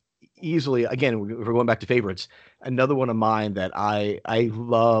is. easily, again, if we're going back to favorites, another one of mine that I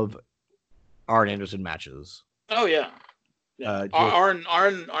love Arn Anderson matches. Oh yeah. Arn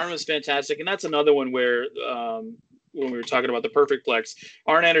was fantastic, and that's another one where when we were talking about the Perfect Plex,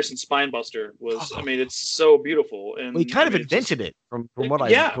 Arn Anderson's Spinebuster was. I mean, it's so beautiful, and he kind of invented it from what I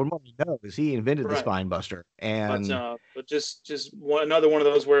know. Is he invented the Spinebuster, and but just another one of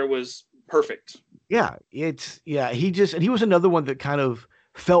those where it was perfect. Yeah, he was another one that kind of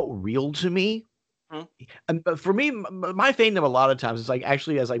felt real to me. And but for me, my fandom a lot of times is like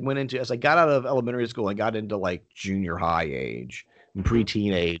actually as I got out of elementary school and got into like junior high age and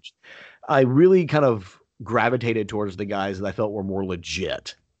preteen age, I really kind of gravitated towards the guys that I felt were more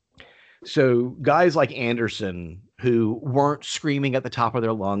legit. So guys like Anderson who weren't screaming at the top of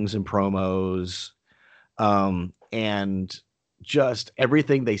their lungs in promos, and just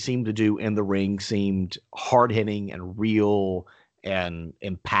everything they seemed to do in the ring seemed hard-hitting and real and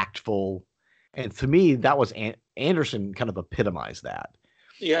impactful. And to me, that was Anderson kind of epitomized that.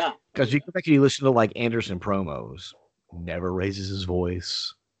 Yeah. Because you go back and you listen to like Anderson promos, never raises his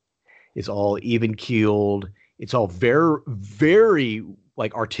voice. It's all even keeled. It's all very, very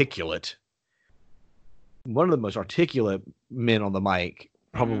like articulate. One of the most articulate men on the mic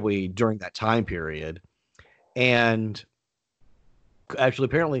probably during that time period. And actually,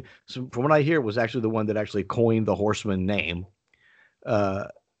 apparently, so from what I hear, was actually the one that actually coined the Horseman name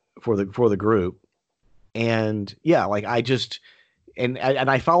for the group. And yeah, like I just and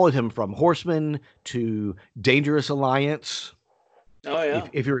I followed him from Horseman to Dangerous Alliance. Oh yeah,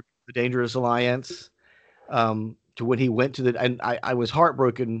 if you're the Dangerous Alliance, to when he went to the and I was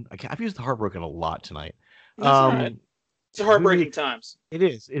heartbroken. I've used the heartbroken a lot tonight. That's all right. It's heartbreaking times. It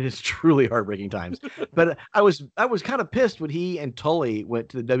is truly heartbreaking times. But I was kind of pissed when he and Tully went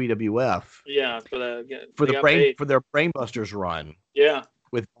to the WWF. Yeah, for their Brainbusters run. Yeah,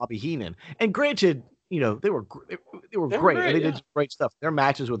 with Bobby Heenan. And granted, they were great. And they did some great stuff. Their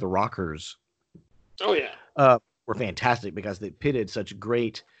matches with the Rockers. Oh yeah. Were fantastic because they pitted such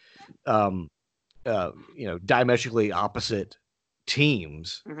great, diametrically opposite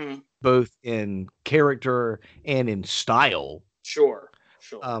teams. Mm-hmm. Both in character and in style. Sure.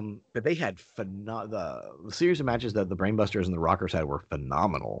 But they had the series of matches that the Brainbusters and the Rockers had were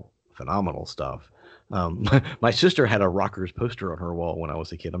phenomenal stuff. My sister had a Rockers poster on her wall when I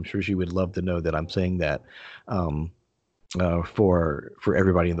was a kid. I'm sure she would love to know that I'm saying that for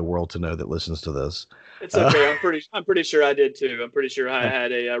everybody in the world to know that listens to this. It's okay. I'm pretty sure I did too. I'm pretty sure I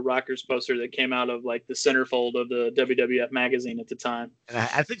had a Rockers poster that came out of like the centerfold of the WWF magazine at the time. And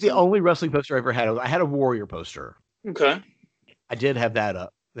I think the only wrestling poster I ever had, I had a Warrior poster. Okay. I did have that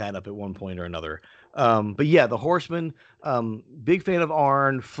up at one point or another. But yeah, the Horsemen, big fan of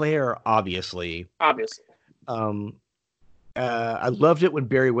Arn, Flair, obviously. I loved it when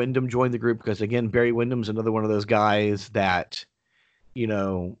Barry Windham joined the group because again, Barry Windham's another one of those guys that,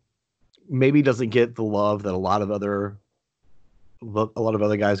 maybe doesn't get the love that a lot of other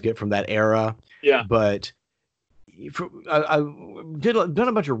guys get from that era. Yeah. But I done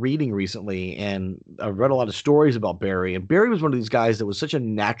a bunch of reading recently, and I've read a lot of stories about Barry. And Barry was one of these guys that was such a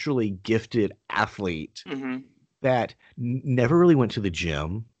naturally gifted athlete that never really went to the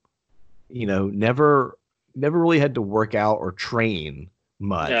gym. Never really had to work out or train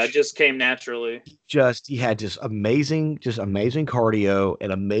much. Yeah, it just came naturally. He had just amazing cardio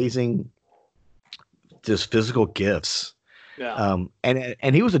and amazing just physical gifts. Yeah.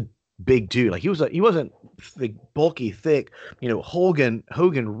 And he was a big dude. Like he wasn't bulky, thick, Hogan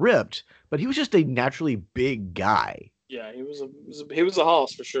ripped, but he was just a naturally big guy. Yeah, he was a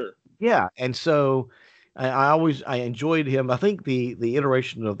hoss for sure. Yeah, and so I enjoyed him. I think the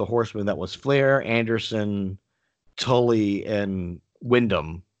iteration of the Horsemen that was Flair, Anderson, Tully, and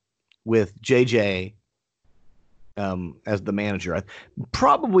Windham with JJ as the manager,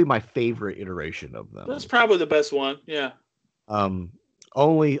 probably my favorite iteration of them. That's probably the best one. Yeah.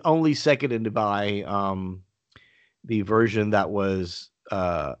 Only seconded by the version that was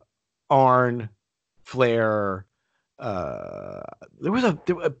Arn, Flair. There was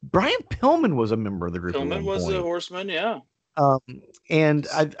Brian Pillman was a member of the group. Pillman was a Horseman, yeah. And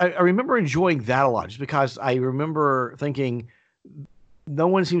I remember enjoying that a lot, just because I remember thinking no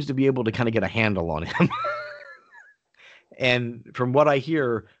one seems to be able to kind of get a handle on him. And from what I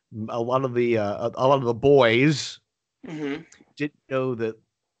hear, a lot of the boys didn't know that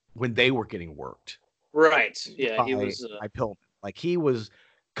when they were getting worked. Right. Yeah. He was by Pillman. Like he was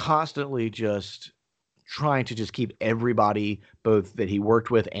constantly just trying to just keep everybody, both that he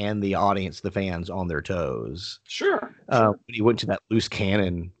worked with and the audience, the fans, on their toes. Sure. When he went to that loose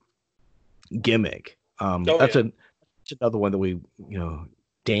cannon gimmick. That's another one that we,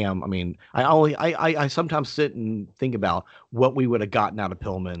 damn. I mean, I sometimes sit and think about what we would have gotten out of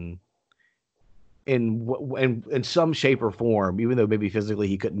Pillman in some shape or form, even though maybe physically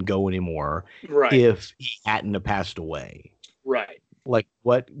he couldn't go anymore, Right. if he hadn't have passed away. Right. Like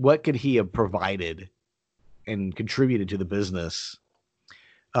what could he have provided and contributed to the business,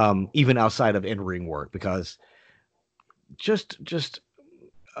 even outside of in-ring work? Because just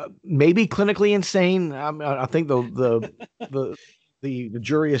maybe clinically insane. I think the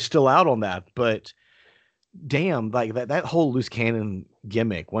jury is still out on that, but damn, like that whole loose cannon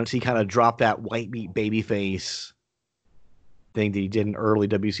gimmick, once he kind of dropped that white meat baby face thing that he did in early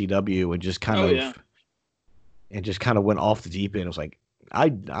WCW and just kind of went off the deep end. It was like, I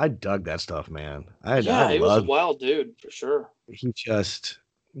dug that stuff, man. He was a wild dude for sure. He just,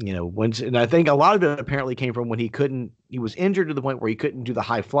 and I think a lot of it apparently came from when he was injured to the point where he couldn't do the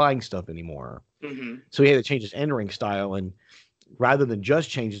high flying stuff anymore. Mm-hmm. So he had to change his in-ring style, and rather than just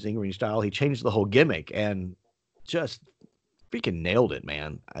change his in-ring style, he changed the whole gimmick and just freaking nailed it,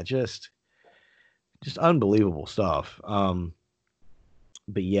 man. Just unbelievable stuff.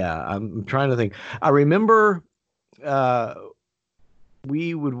 But yeah, I'm trying to think. I remember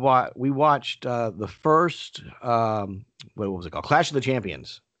we watched the first what was it called? Clash of the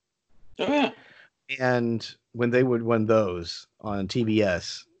Champions. Oh yeah. And when they would win those on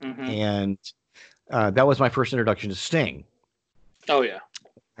TBS, mm-hmm. and that was my first introduction to Sting. Oh yeah.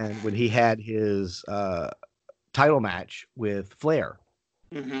 And when he had his title match with Flair,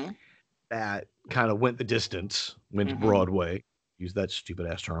 mm-hmm. that kind of went the distance, went mm-hmm. to Broadway. Use that stupid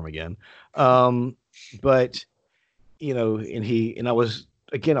ass term again. But and I was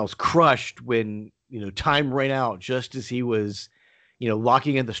crushed when, time ran out just as he was,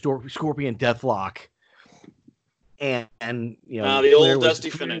 locking in the Scorpion Deathlock. And the old dusty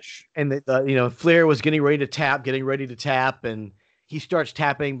finish. And Flair was getting ready to tap, and he starts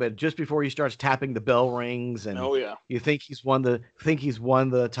tapping, but just before he starts tapping, the bell rings, and you think he's won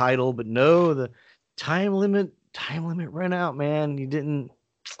the title, but no, the time limit ran out, man. You didn't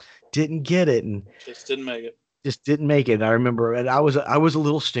get it, and just didn't make it. I remember, and I was a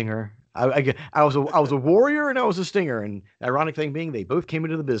little Stinger. I was a warrior and I was a Stinger, and the ironic thing being they both came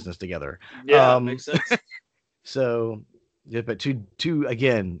into the business together. Yeah, makes sense. So, yeah, but two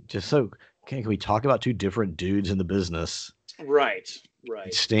again, just so can we talk about two different dudes in the business? Right.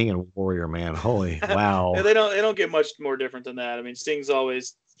 Sting and Warrior, man. Holy wow. Yeah, they don't get much more different than that. I mean, Sting's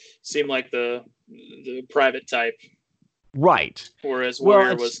always seemed like the private type. Right. Whereas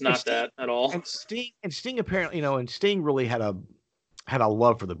Warrior was not that at all. And Sting apparently, and Sting really had a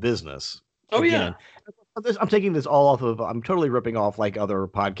love for the business. Oh yeah. I'm taking this all off of. I'm totally ripping off like other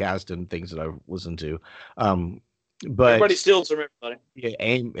podcasts and things that I've listened to. But everybody steals from everybody.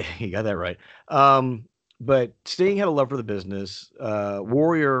 Yeah, you got that right. But Sting had a love for the business.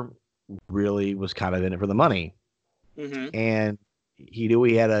 Warrior really was kind of in it for the money, mm-hmm. and he knew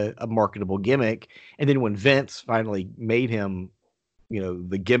he had a marketable gimmick. And then when Vince finally made him,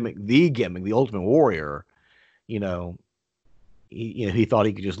 the gimmick, the Ultimate Warrior, he thought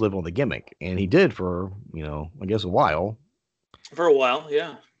he could just live on the gimmick, and he did for I guess a while. For a while,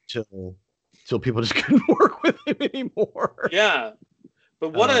 yeah. Till people just couldn't work with him anymore. Yeah,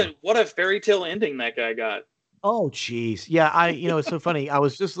 but what a fairy tale ending that guy got. Oh, jeez. Yeah, it's so funny. I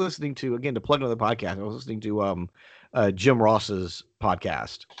was just listening to, again, to plug another podcast. I was listening to Jim Ross's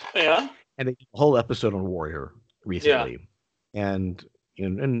podcast. Yeah. And they did a whole episode on Warrior recently. Yeah.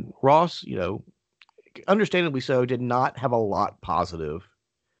 And Ross, understandably so, did not have a lot positive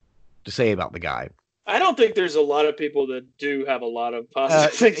to say about the guy. I don't think there's a lot of people that do have a lot of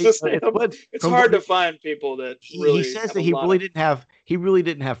positive things to say. It's hard to find people that really. He says that he really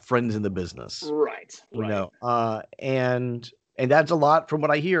didn't have friends in the business. Right. And that's a lot from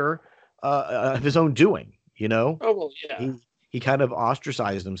what I hear of his own doing. Oh well, yeah. He kind of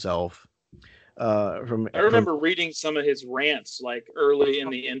ostracized himself. I remember reading some of his rants like early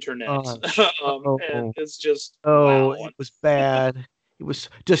in the internet. And it's just wow. It was bad. It was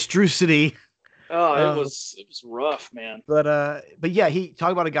Destrucity. Oh, it was rough, man. But yeah, he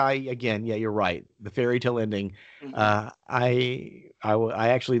talked about a guy again. Yeah, you're right. The fairy tale ending. Mm-hmm. I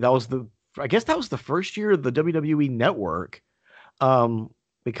actually that was the first year of the WWE Network,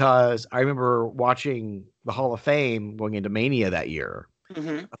 because I remember watching the Hall of Fame going into Mania that year.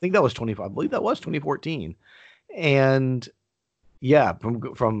 Mm-hmm. I think that was 25. I believe that was 2014, and yeah,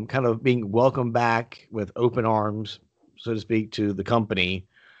 from kind of being welcomed back with open arms, so to speak, to the company,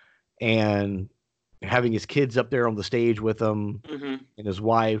 and having his kids up there on the stage with him, mm-hmm. and his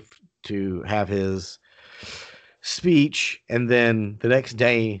wife to have his speech, and then the next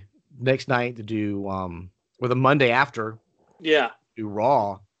night to do or the Monday after, do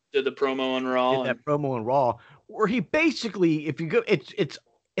Raw. Did the promo on Raw. Did that promo on Raw, where he basically, if you go, it's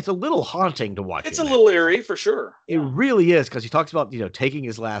a little haunting to watch. It's a little eerie for sure. It really is, because he talks about taking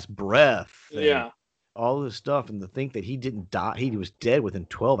his last breath. Yeah. All this stuff, and to think that he didn't die, he was dead within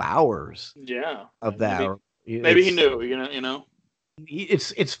 12 hours. Yeah. Of that. Maybe he knew. You know.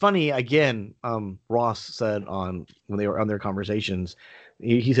 It's funny again. Ross said when they were on their conversations,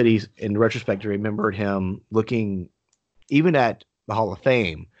 he said he's in retrospect remembered him looking even at the Hall of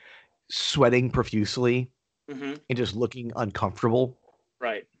Fame, sweating profusely and just looking uncomfortable.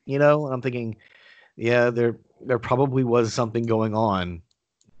 Right. And I'm thinking, yeah, there probably was something going on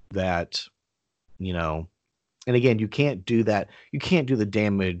that, and again, you can't do that. You can't do the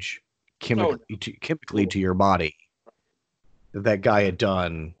damage chemically to your body that guy had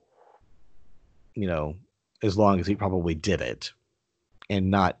done, as long as he probably did it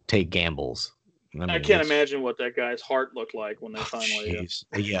and not take gambles. I can't imagine what that guy's heart looked like when they finally.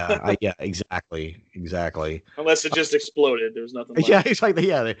 Yeah, exactly. Unless it just exploded, there's nothing. Yeah, it's like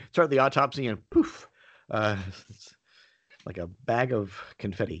they start the autopsy and poof, it's like a bag of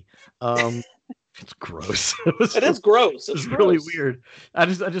confetti. It's gross. It is gross. It's really weird. I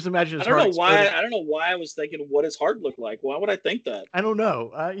just imagine his heart. I don't know why I was thinking what his heart looked like. Why would I think that? I don't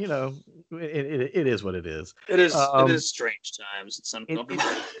know. It is what it is. It is strange times.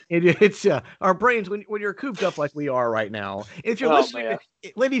 It's our brains when you're cooped up like we are right now. If you're listening,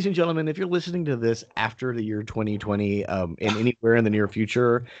 ladies and gentlemen, if you're listening to this after the year 2020, and anywhere in the near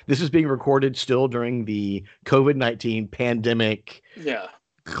future, this is being recorded still during the COVID-19 pandemic. Yeah.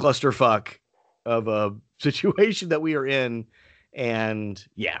 Clusterfuck of a situation that we are in, and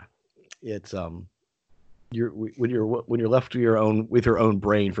it's when you're left to your own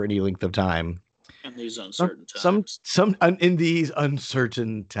brain for any length of time in these uncertain times. In these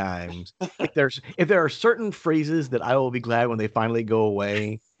uncertain times, if there are certain phrases that I will be glad when they finally go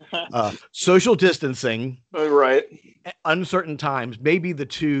away, social distancing, right, uncertain times, maybe the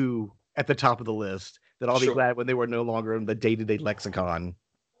two at the top of the list that I'll be glad when they were no longer in the day-to-day lexicon.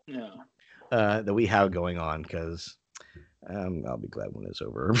 Yeah. That we have going on, because I'll be glad when it's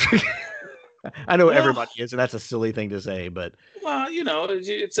over. I know everybody is, and that's a silly thing to say, but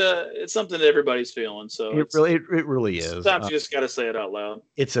it's something that everybody's feeling. So it really is. Sometimes you just got to say it out loud.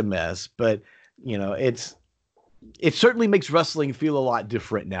 It's a mess, but it certainly makes wrestling feel a lot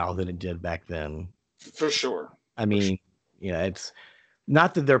different now than it did back then. For sure. I mean, it's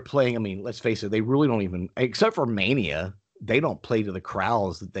not that they're playing. I mean, let's face it, they really don't even, except for Mania, they don't play to the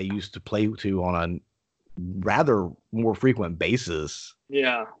crowds that they used to play to on a rather more frequent basis.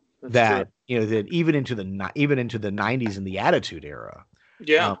 Yeah, that true. That even into the 90s and the Attitude Era.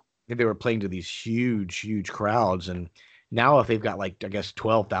 Yeah, they were playing to these huge crowds, and now if they've got like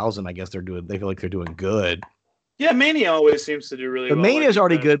 12,000, I guess they feel like they're doing good. Yeah, Mania always seems to do really well. The Mania is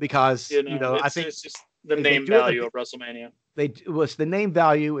already good because I think it's just the name value of WrestleMania. It's the name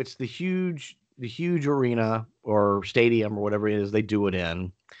value. It's the huge arena or stadium or whatever it is they do it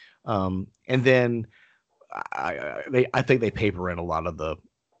in, and then I think they paper in a lot of the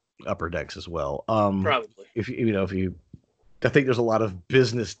upper decks as well. Probably. If I think there's a lot of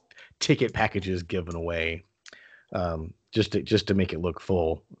business ticket packages given away, just to make it look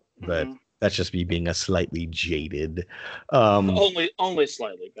full, but that's just me being a slightly jaded. Only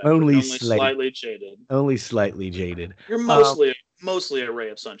slightly. Patrick. Only slightly jaded. Only slightly jaded. You're mostly a ray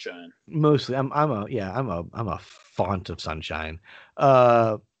of sunshine. Mostly, I'm a font of sunshine.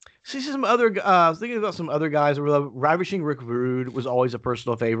 See some other. Thinking about some other guys. Ravishing Rick Rude was always a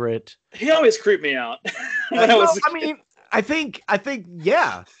personal favorite. He always creeped me out. I think,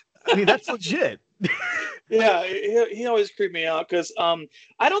 yeah. I mean, that's legit. Yeah, he always creeped me out because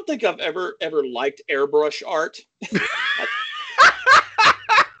I don't think I've ever liked airbrush art.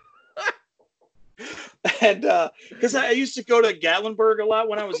 And because I used to go to Gatlinburg a lot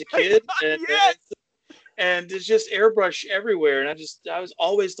when I was a kid, and it's just airbrush everywhere, and I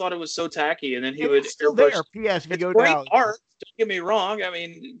always thought it was so tacky. And then he would still airbrush. There. P.S. If you go great down. Art. Don't get me wrong. I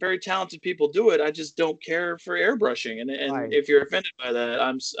mean, very talented people do it. I just don't care for airbrushing, and right. If you're offended by that,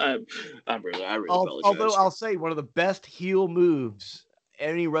 I really apologize. Although I'll say one of the best heel moves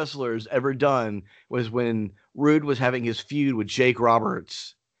any wrestler's ever done was when Rude was having his feud with Jake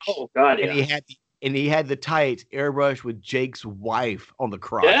Roberts. Oh God, and he had the tight airbrush with Jake's wife on the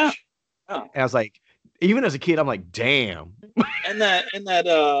crotch. Yeah. And I was like, even as a kid, I'm like, damn. And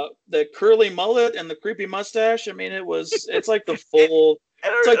the curly mullet and the creepy mustache. I mean, it's like the full,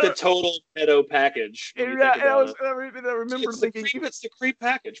 it's like the total pedo package. I remember thinking, it's the creep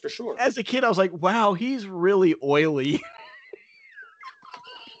package for sure. As a kid, I was like, wow, he's really oily.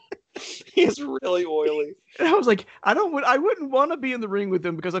 He's really oily. And I was like, I wouldn't want to be in the ring with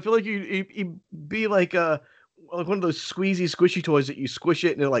him because I feel like you'd be like one of those squeezy, squishy toys that you squish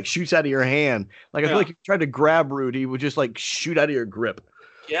it and it like shoots out of your hand. Like I feel like if you tried to grab Rude, he would just like shoot out of your grip.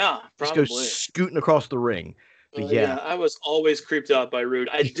 Yeah, probably. Just go scooting across the ring. Yeah, I was always creeped out by Rude.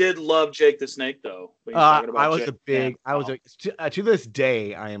 I did love Jake the Snake though. I was to this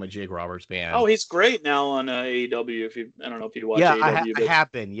day, I am a Jake Roberts fan. Oh, he's great now on AEW. I don't know if you watch AEW. I have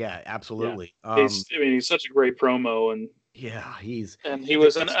been. Yeah, absolutely. Yeah. He's such a great promo, and he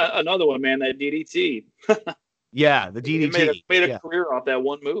was another one, man. That DDT. Yeah, the DDT. He made a career off that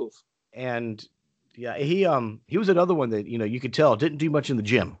one move. And yeah, he was another one that you could tell didn't do much in the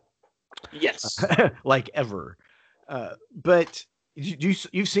gym. Yes, like ever. But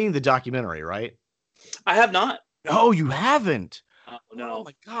you've seen the documentary, right? I have not. Oh, you haven't? Oh, no. Oh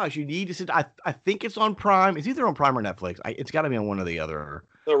my gosh, you need to sit. I think it's on Prime. It's either on Prime or Netflix. It's got to be on one or the other.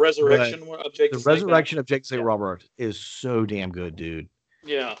 The Resurrection of Jake. The Resurrection of Jake Roberts is so damn good, dude.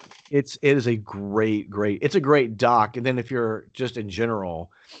 Yeah, it is a great. It's a great doc. And then if you're just in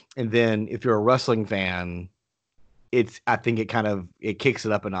general, and then if you're a wrestling fan, I think it kicks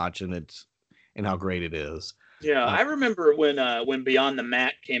it up a notch, and how great it is. Yeah, I remember when Beyond the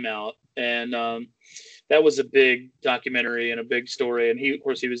Mat came out, and that was a big documentary and a big story, and of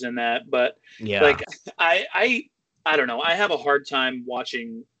course he was in that. But like I don't know, I have a hard time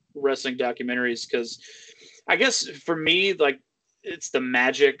watching wrestling documentaries because I guess for me, like, it's the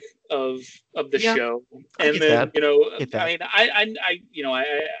magic of the show, and then I know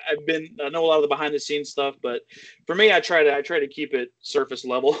a lot of the behind the scenes stuff, but for me, I try to keep it surface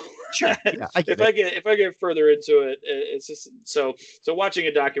level. Sure. Yeah, if I get further into it, it's just so watching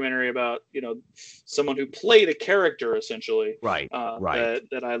a documentary about someone who played a character essentially, right.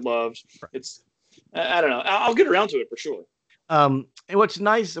 That I loved. Right. It's I don't know. I'll get around to it for sure. And what's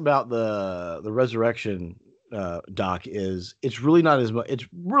nice about the Resurrection doc is it's really not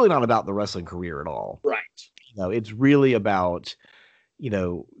about the wrestling career at all. Right. It's really about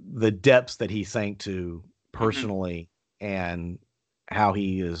the depths that he sank to personally, and how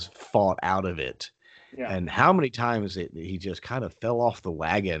he has fought out of it, and how many times he just kind of fell off the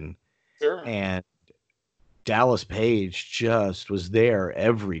wagon. Sure. And Dallas Page just was there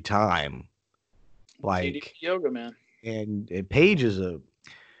every time. Like yoga man. And Page is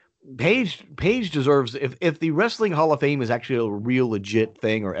Page deserves, if the Wrestling Hall of Fame is actually a real legit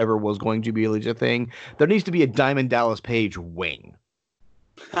thing, or ever was going to be a legit thing, there needs to be a Diamond Dallas Page wing.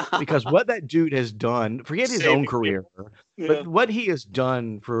 Because what that dude has done, forget his own career, but what he has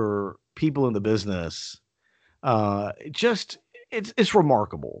done for people in the business, it's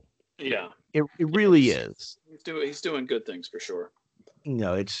remarkable. Yeah. It really is. He's doing good things for sure.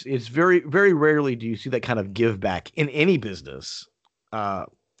 It's very, very rarely do you see that kind of give back in any business.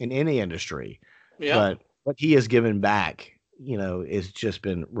 In any industry, but what he has given back, it's just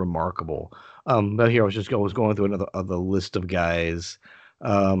been remarkable. But here I was going through another list of guys,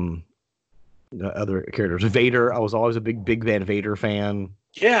 other characters. Vader, I was always a big Van Vader fan.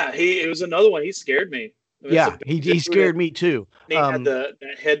 Yeah, it was another one. He scared me. He scared me too. He had that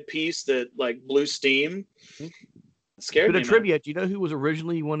headpiece that like blew steam. Scared me. Bit of trivia: do you know who was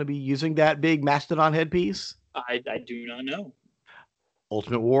originally going to be using that big mastodon headpiece? I do not know.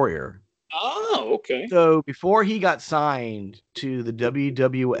 Ultimate Warrior. Oh, okay. So before he got signed to the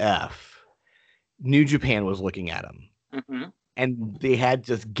WWF, New Japan was looking at him. Mm-hmm. And they had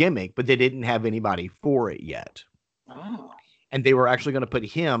this gimmick, but they didn't have anybody for it yet. Oh. And they were actually going to put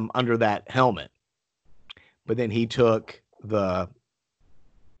him under that helmet. But then he took the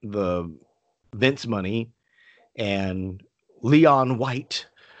Vince money, and Leon White,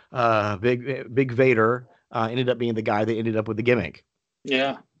 Big Vader, ended up being the guy that ended up with the gimmick.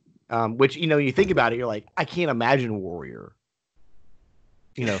 Yeah. Which, you think about it, you're like, I can't imagine Warrior.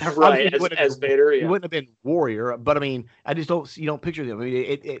 Right, as Vader, He wouldn't have been Warrior, but I mean, I just don't picture them. I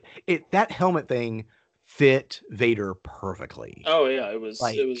mean, that helmet thing fit Vader perfectly. Oh yeah, it was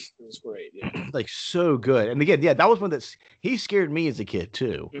great. Yeah. Like so good. And again, that was one he scared me as a kid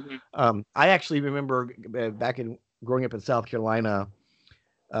too. Mm-hmm. I actually remember back growing up in South Carolina,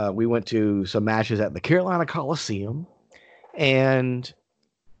 we went to some matches at the Carolina Coliseum. And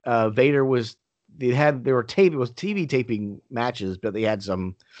Vader was TV taping matches, but they had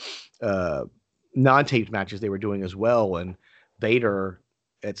some non-taped matches they were doing as well. And Vader,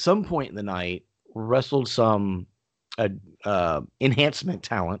 at some point in the night, wrestled some enhancement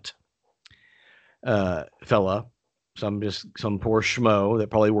talent fella, some poor schmo that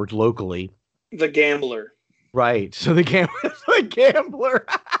probably worked locally. The Gambler. Right. So the Gambler,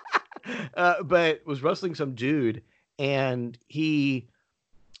 but was wrestling some dude. And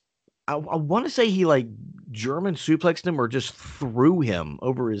I want to say he like German suplexed him or just threw him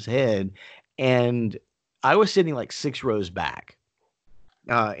over his head, and I was sitting like 6 rows back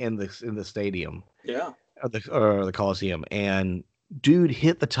in the stadium, or the Coliseum, and dude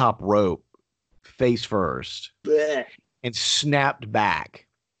hit the top rope face first Blech. and snapped back,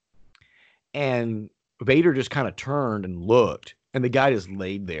 and Vader just kind of turned and looked, and the guy just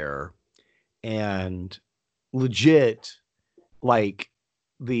laid there, and legit, like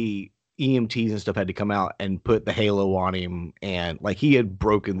the EMTs and stuff had to come out and put the halo on him, and like dude had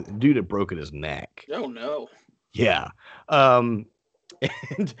broken his neck. Oh no. Yeah. And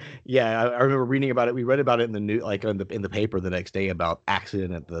yeah, I remember reading about it. We read about it in the new, like in the paper the next day about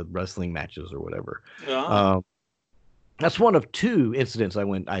accident at the wrestling matches or whatever. That's one of 2 incidents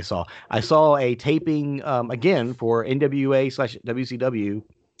I saw. I saw a taping again for NWA/WCW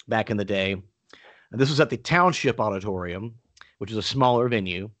back in the day. And this was at the Township Auditorium, which is a smaller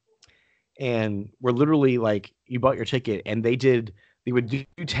venue. And we're literally like, you bought your ticket, and they would do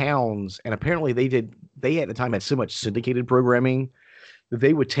towns, and apparently they at the time had so much syndicated programming that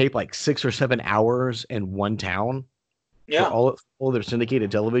they would tape like 6 or 7 hours in one town. Yeah. For all their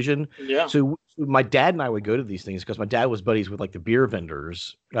syndicated television. Yeah. So my dad and I would go to these things because my dad was buddies with like the beer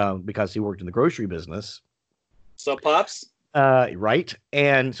vendors because he worked in the grocery business. So Pops? Right.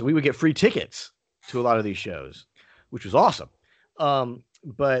 And so we would get free tickets to a lot of these shows, which was awesome.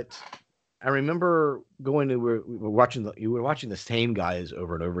 But I remember going to you were watching the same guys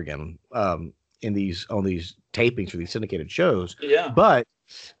over and over again on these tapings for these syndicated shows. Yeah. But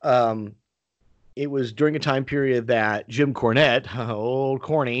it was during a time period that Jim Cornette, old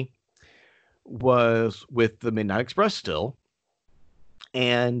Corny, was with the Midnight Express still.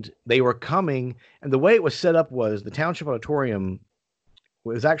 And they were coming, and the way it was set up was the Township Auditorium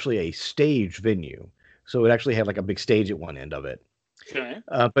was actually a stage venue. So it actually had like a big stage at one end of it. Okay.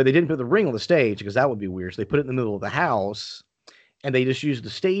 But they didn't put the ring on the stage because that would be weird. So they put it in the middle of the house, and they just used the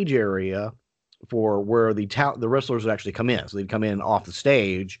stage area for where the wrestlers would actually come in. So they'd come in off the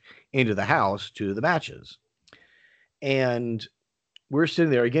stage into the house to the matches. And we're sitting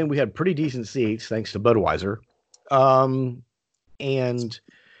there. Again, we had pretty decent seats thanks to Budweiser. And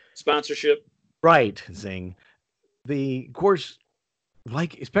sponsorship. Right. Zing. Of course,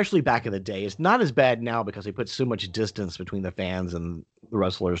 like, especially back in the day, it's not as bad now because they put so much distance between the fans and the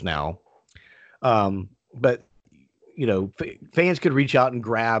wrestlers now. But you know, fans could reach out and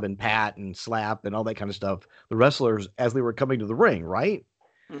grab and pat and slap and all that kind of stuff. The wrestlers as they were coming to the ring, right?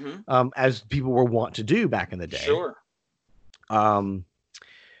 Mm-hmm. As people were wont to do back in the day. Sure.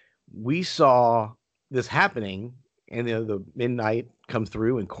 We saw this happening, and the Midnight comes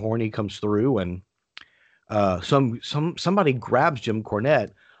through, and Corny comes through, and somebody grabs Jim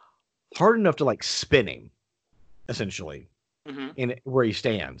Cornette hard enough to like spin him, essentially, in where he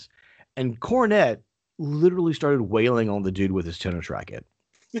stands, and Cornette literally started wailing on the dude with his tennis racket.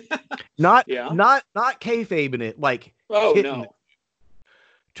 not kayfabing it, like no.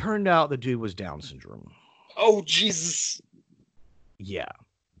 Turned out the dude was Down syndrome. Oh Jesus. Yeah.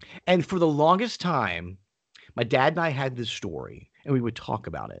 And for the longest time, my dad and I had this story, and we would talk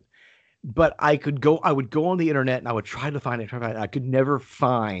about it. But I would go on the internet, and I would try to find it. I could never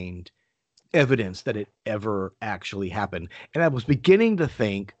find evidence that it ever actually happened. And I was beginning to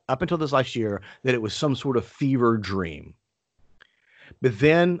think, up until this last year, that it was some sort of fever dream. But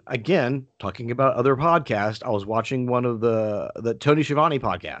then, again, talking about other podcasts, I was watching one of the Tony Schiavone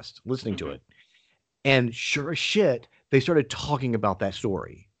podcast, listening to it. And sure as shit, they started talking about that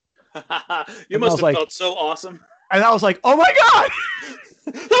story. You must have felt so awesome. And I was like, oh my God!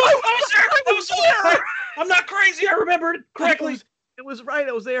 I was there! I'm not crazy. I remember it correctly. It was right.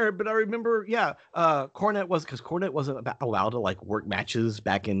 I was there, but I remember, Cornette wasn't allowed to like work matches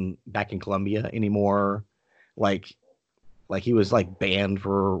back in Columbia anymore. Like he was like banned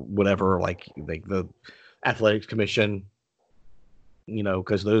for whatever, like the athletics commission, you know,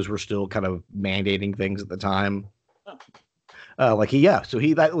 because those were still kind of mandating things at the time. So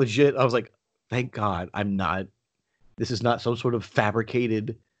that legit. I was like, thank God this is not some sort of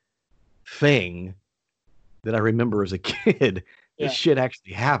fabricated thing that I remember as a kid. Yeah. This shit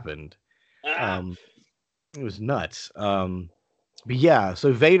actually happened. It was nuts. But yeah,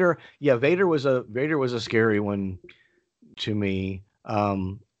 so Vader was a scary one to me.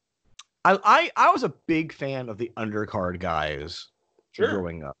 I was a big fan of the undercard guys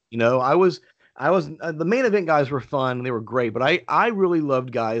growing up. You know, I was the main event guys were fun and they were great, but I really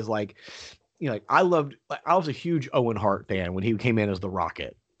loved guys like, you know, I was a huge Owen Hart fan when he came in as the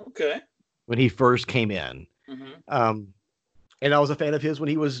Rocket. Okay. When he first came in. Mm-hmm. And I was a fan of his when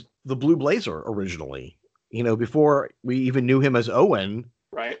he was the Blue Blazer originally, you know, before we even knew him as Owen.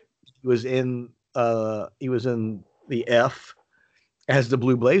 Right. he was in the F as the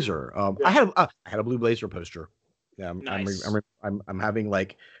Blue Blazer. I had a Blue Blazer poster. Yeah, Nice. I'm having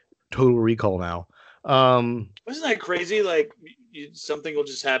like total recall now. Wasn't that crazy? Like something will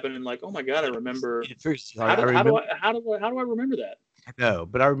just happen and like, oh my god, I remember. How do I remember that? I know,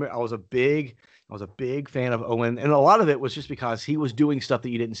 but I remember I was a big fan of Owen, and a lot of it was just because he was doing stuff that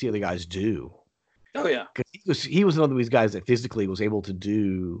you didn't see other guys do. Oh yeah, because he was one of these guys that physically was able to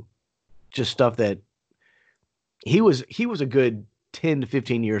do just stuff that he was a good 10 to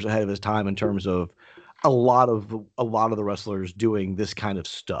 15 years ahead of his time in terms of a lot of the wrestlers doing this kind of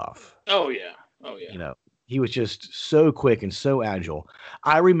stuff. Oh yeah. You know, he was just so quick and so agile.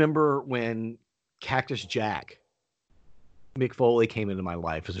 I remember when Cactus Jack Mick Foley came into my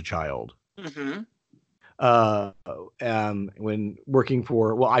life as a child. Mm-hmm. When working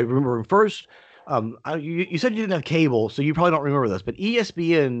for, I remember first. You said you didn't have cable, so you probably don't remember this, but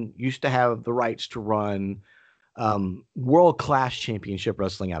ESPN used to have the rights to run World Class Championship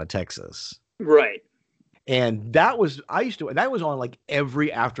Wrestling out of Texas. Right. And that was on like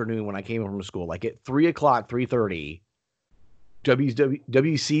every afternoon when I came home from school, like at 3:00, 3:30.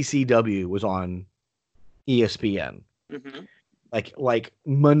 WCCW was on ESPN. Mm-hmm. Like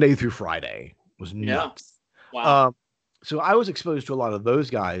Monday through Friday. It was nuts. Yeah. Wow. So I was exposed to a lot of those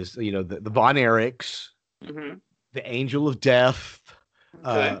guys, you know, the Von Erichs, mm-hmm. the Angel of Death,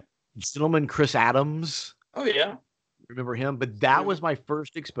 okay. Gentleman Chris Adams. Oh yeah, remember him? But that was my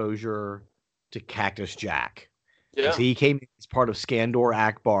first exposure to Cactus Jack. Yeah, he came as part of Skandor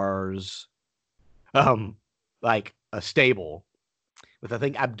Akbar's, like a stable. With I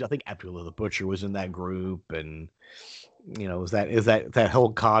think Abdullah the Butcher was in that group, and you know, is that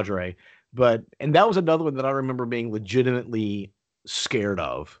whole cadre. And that was another one that I remember being legitimately scared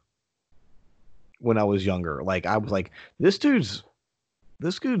of when I was younger. Like I was like, this dude's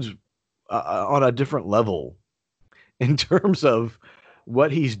on a different level in terms of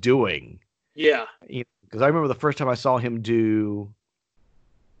what he's doing. Yeah. Because I remember the first time I saw him do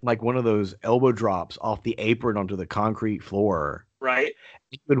like one of those elbow drops off the apron onto the concrete floor. Right.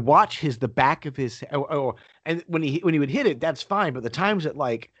 You would watch the back of his and when he would hit it, that's fine. But the times that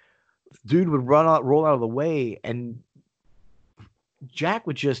like dude would roll out of the way, and Jack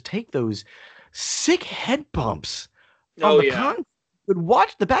would just take those sick head bumps on the concrete. Would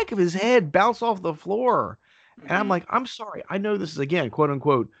watch the back of his head bounce off the floor. Mm-hmm. And I'm like, I'm sorry. I know this is, again, quote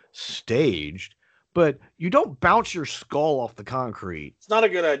unquote, staged, but you don't bounce your skull off the concrete. It's not a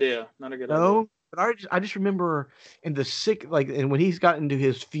good idea. No, but I just remember in the sick, like, and when he's got into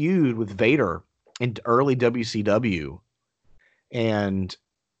his feud with Vader in early WCW, and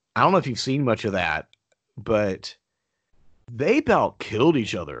I don't know if you've seen much of that, but they about killed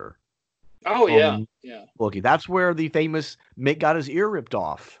each other. Oh, yeah. Yeah. Look, that's where the famous Mick got his ear ripped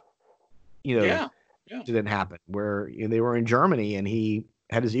off. You know, yeah. Didn't happen. Where they were in Germany and he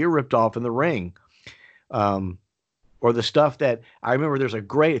had his ear ripped off in the ring. Or the stuff that I remember, there's a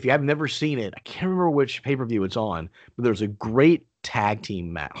great, if you have never seen it, I can't remember which pay-per-view it's on, but there's a great tag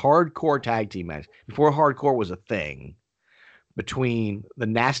team match, hardcore tag team match, before hardcore was a thing, between the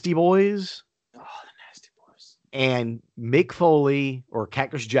Nasty Boys. Oh, the Nasty Boys. And Mick Foley, or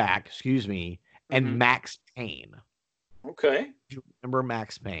Cactus Jack, excuse me, and Max Payne. Okay. Do you remember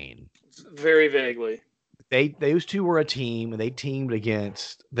Max Payne? Very vaguely. Those two were a team, and they teamed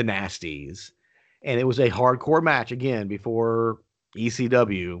against the Nasties. And it was a hardcore match, again, before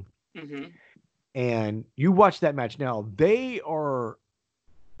ECW. Mm-hmm. And you watch that match now, they are,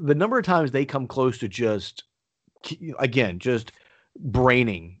 the number of times they come close to just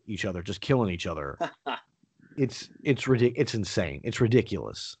braining each other, just killing each other. It's ridiculous. It's insane. It's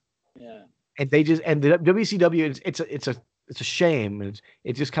ridiculous. Yeah. And the WCW, it's a shame. And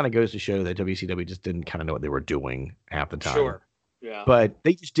it just kind of goes to show that WCW just didn't kind of know what they were doing half the time. Sure. Yeah. But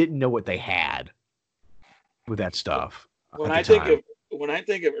they just didn't know what they had with that stuff. When I think of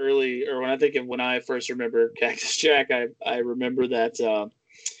when I first remember Cactus Jack, I remember that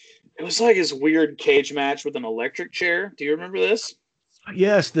it was like his weird cage match with an electric chair. Do you remember this?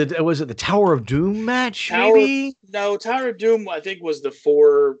 Yes, was it the Tower of Doom match? Maybe Tower of Doom. I think was the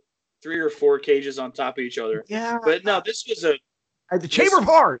 3 or 4 cages on top of each other. Yeah, but no, this was the Chamber of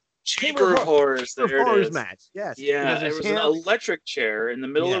Horrors. Chamber of Horrors. There it is. Match. Yes. Yeah, there was an electric chair in the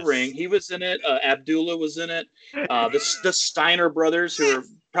middle of the ring. He was in it. Abdullah was in it. The Steiner brothers, who are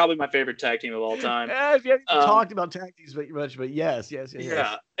probably my favorite tag team of all time. Yeah, we haven't talked about tag teams very much, but yes.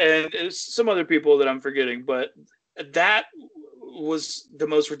 Yeah, and it's some other people that I'm forgetting, but that was the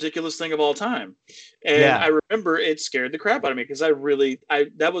most ridiculous thing of all time. And I remember it scared the crap out of me because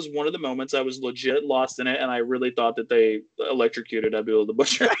that was one of the moments I was legit lost in it, and I really thought that they electrocuted Abdullah the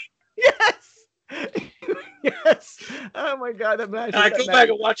Butcher. Yes. Yes. Oh my God, that match. I go back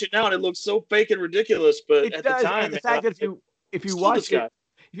and watch it now, and it looks so fake and ridiculous. But at the time, and the fact that if you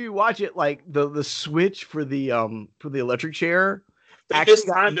watch it, like the switch for the electric chair, they actually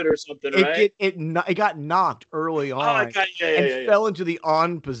mistimed it or something, right? It got knocked early on and fell into the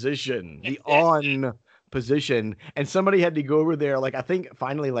on position. The on position, and somebody had to go over there. Like I think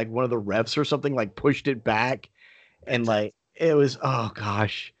finally, like one of the refs or something, like pushed it back, and like it was, oh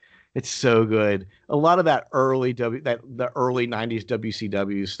gosh. It's so good. A lot of that early the early '90s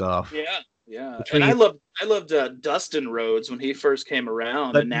WCW stuff. Yeah. And I loved Dustin Rhodes when he first came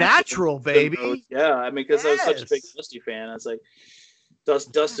around. The natural baby. Rhodes. Yeah, I mean, because I was such a big Dusty fan. I was like,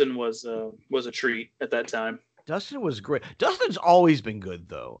 Dustin was a treat at that time. Dustin was great. Dustin's always been good,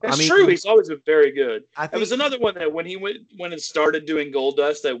 though. That's true. He's always been very good. It was another one that when it started doing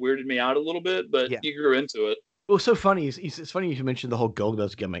Goldust, that weirded me out a little bit, but he grew into it. Well, so funny. It's funny you mentioned the whole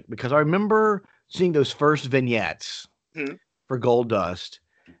Goldust gimmick because I remember seeing those first vignettes for Goldust,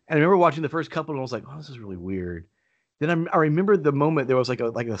 and I remember watching the first couple, and I was like, "Oh, this is really weird." Then I remember the moment there was like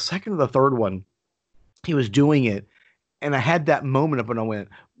the second or the third one, he was doing it, and I had that moment up, and I went,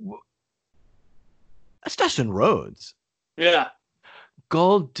 "That's Dustin Rhodes." Yeah.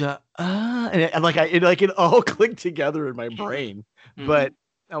 And it all clicked together in my brain, but.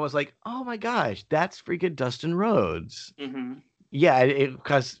 I was like, oh my gosh, that's freaking Dustin Rhodes. Mm-hmm. Yeah,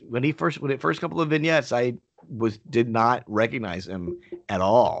 because when it first couple of vignettes, I did not recognize him at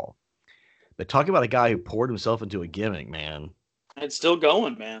all. But talking about a guy who poured himself into a gimmick, man. It's still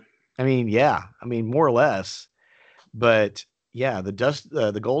going, man. I mean, yeah, more or less. But yeah, the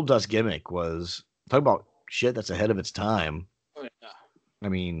Goldust gimmick was talk about shit that's ahead of its time. Oh, yeah. I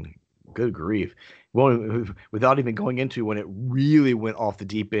mean, good grief. Well, without even going into when it really went off the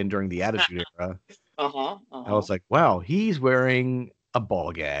deep end during the Attitude Era. I was like, wow, he's wearing a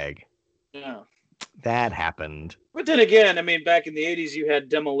ball gag. Yeah. That happened. But then again, I mean, back in the 80s, you had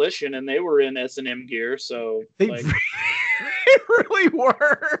Demolition, and they were in S&M gear, so... They really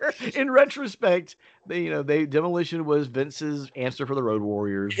were. In retrospect, Demolition was Vince's answer for the Road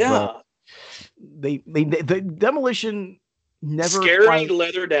Warriors. Yeah. The Demolition... Never scary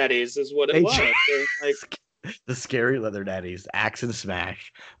leather daddies is what it was. The scary leather daddies, Axe and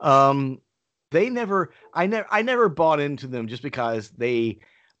Smash. I never bought into them just because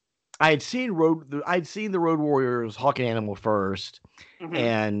I'd seen the Road Warriors, Hawk and Animal first,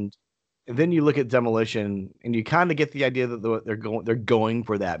 and then you look at Demolition and you kind of get the idea that they're going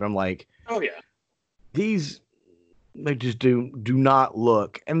for that. But I'm like, oh yeah, they just do not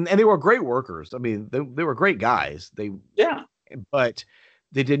look, and they were great workers. I mean, they were great guys. But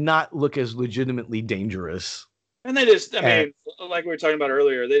they did not look as legitimately dangerous. And they just, I mean, like we were talking about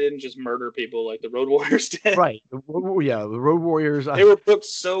earlier, they didn't just murder people like the Road Warriors did. Right. The Road Warriors. They were booked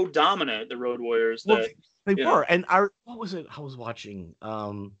so dominant, the Road Warriors. Well, they were. And what was it I was watching?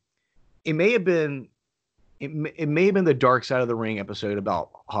 It may have been the Dark Side of the Ring episode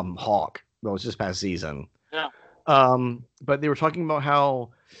about Hawk. Well, it's this past season. Yeah. But they were talking about how,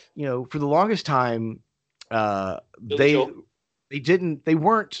 for the longest time, they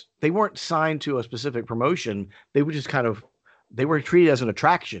weren't signed to a specific promotion. They were just they were treated as an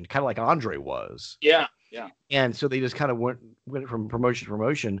attraction, kind of like Andre was. Yeah. And so they just kind of went from promotion to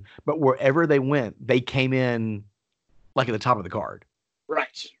promotion, but wherever they went, they came in like at the top of the card.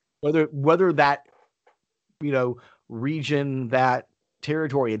 Right. Whether that, region, that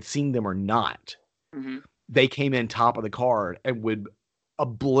territory had seen them or not, they came in top of the card and would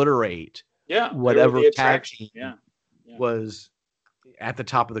obliterate whatever tag team was at the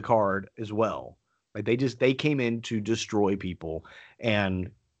top of the card as well. Like they came in to destroy people.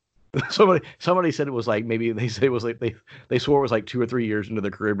 And somebody said it was like, maybe they said it was like they swore it was like 2 or 3 years into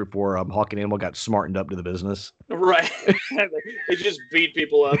their career before Hawk and Animal got smartened up to the business. Right. They just beat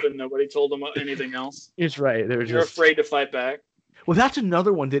people up and nobody told them anything else. It's right. They're afraid to fight back. Well, that's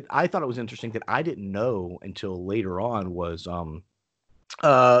another one that I thought it was interesting that I didn't know until later on was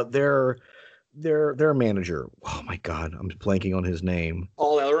their manager. Oh my God, I'm blanking on his name.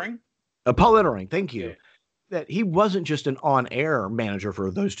 Paul Ellering. Paul Ellering, thank you. Okay. That he wasn't just an on-air manager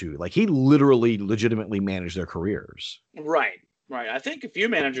for those two. Like he literally, legitimately managed their careers. Right. I think a few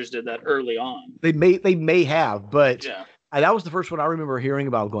managers did that early on. They may have, but that was the first one I remember hearing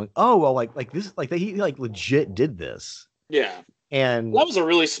about. Going, oh well, like this, like he like legit did this. Yeah. And that was a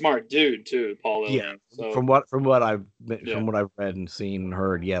really smart dude too, Paul Ellering. Yeah. So. From what I've read and seen and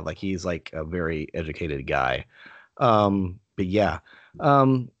heard, like he's like a very educated guy. But yeah.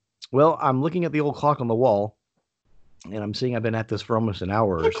 Well, I'm looking at the old clock on the wall, and I'm seeing I've been at this for almost an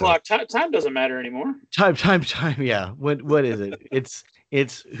hour. Time doesn't matter anymore. Time. Yeah. What is it?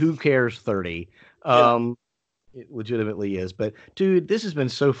 It's Who Cares 30. It legitimately is. But dude, this has been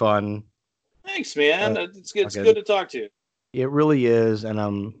so fun. Thanks, man. It's good to talk to you. It really is, and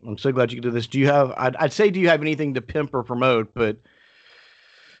I'm so glad you could do this. Do you have? I'd say, do you have anything to pimp or promote? But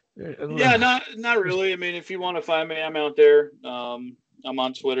yeah, not really. I mean, if you want to find me, I'm out there. I'm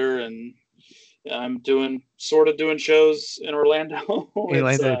on Twitter, and I'm doing shows in Orlando.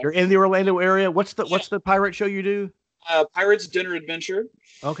 You're in the Orlando area. What's the pirate show you do? Pirates Dinner Adventure.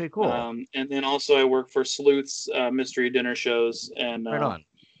 Okay, cool. And then also I work for Sleuth's mystery dinner shows, and right on.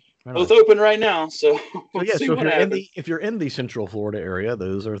 Both open right now, so if you're in the Central Florida area,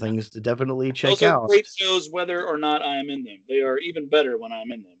 those are things to definitely check those out. Are great shows, whether or not I am in them. They are even better when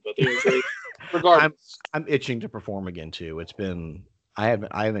I'm in them, but they are great regardless. I'm itching to perform again too. It's been I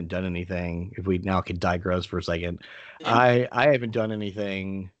haven't done anything. If we now could digress for a second, I haven't done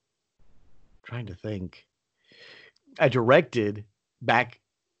anything. I'm trying to think. I directed back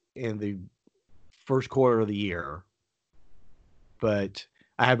in the first quarter of the year, but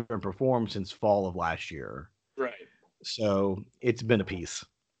I haven't performed since fall of last year. Right. So it's been a piece.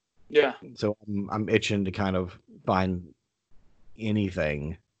 Yeah. So I'm itching to kind of find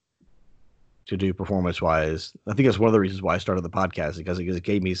anything to do performance wise. I think that's one of the reasons why I started the podcast, because it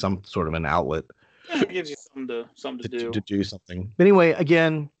gave me some sort of an outlet. Yeah, it gives you something to do. To do something. But anyway,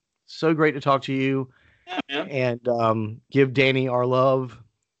 again, so great to talk to you. Yeah, man. And give Danny our love.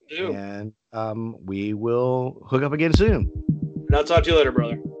 Do. And we will hook up again soon. I'll talk to you later,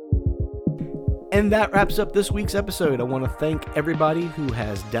 brother. And that wraps up this week's episode. I want to thank everybody who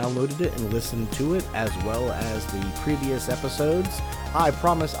has downloaded it and listened to it, as well as the previous episodes. I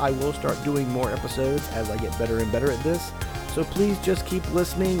promise I will start doing more episodes as I get better and better at this. So please just keep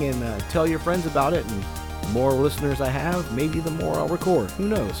listening and tell your friends about it. And the more listeners I have, maybe the more I'll record. Who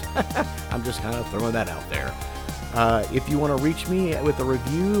knows? I'm just kind of throwing that out there. If you want to reach me with a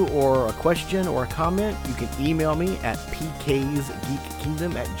review or a question or a comment, you can email me at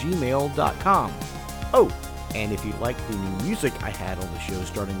pksgeekkingdom@gmail.com. Oh, and if you like the new music I had on the show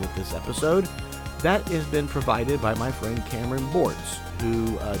starting with this episode, that has been provided by my friend Cameron Bortz,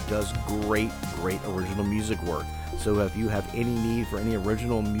 who does great original music work. So if you have any need for any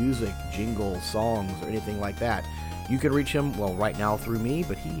original music, jingles, songs, or anything like that, you can reach him, well, right now through me,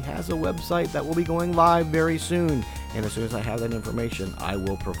 but he has a website that will be going live very soon. And as soon as I have that information, I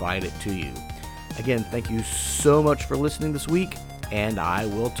will provide it to you. Again, thank you so much for listening this week, and I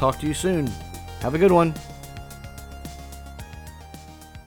will talk to you soon. Have a good one.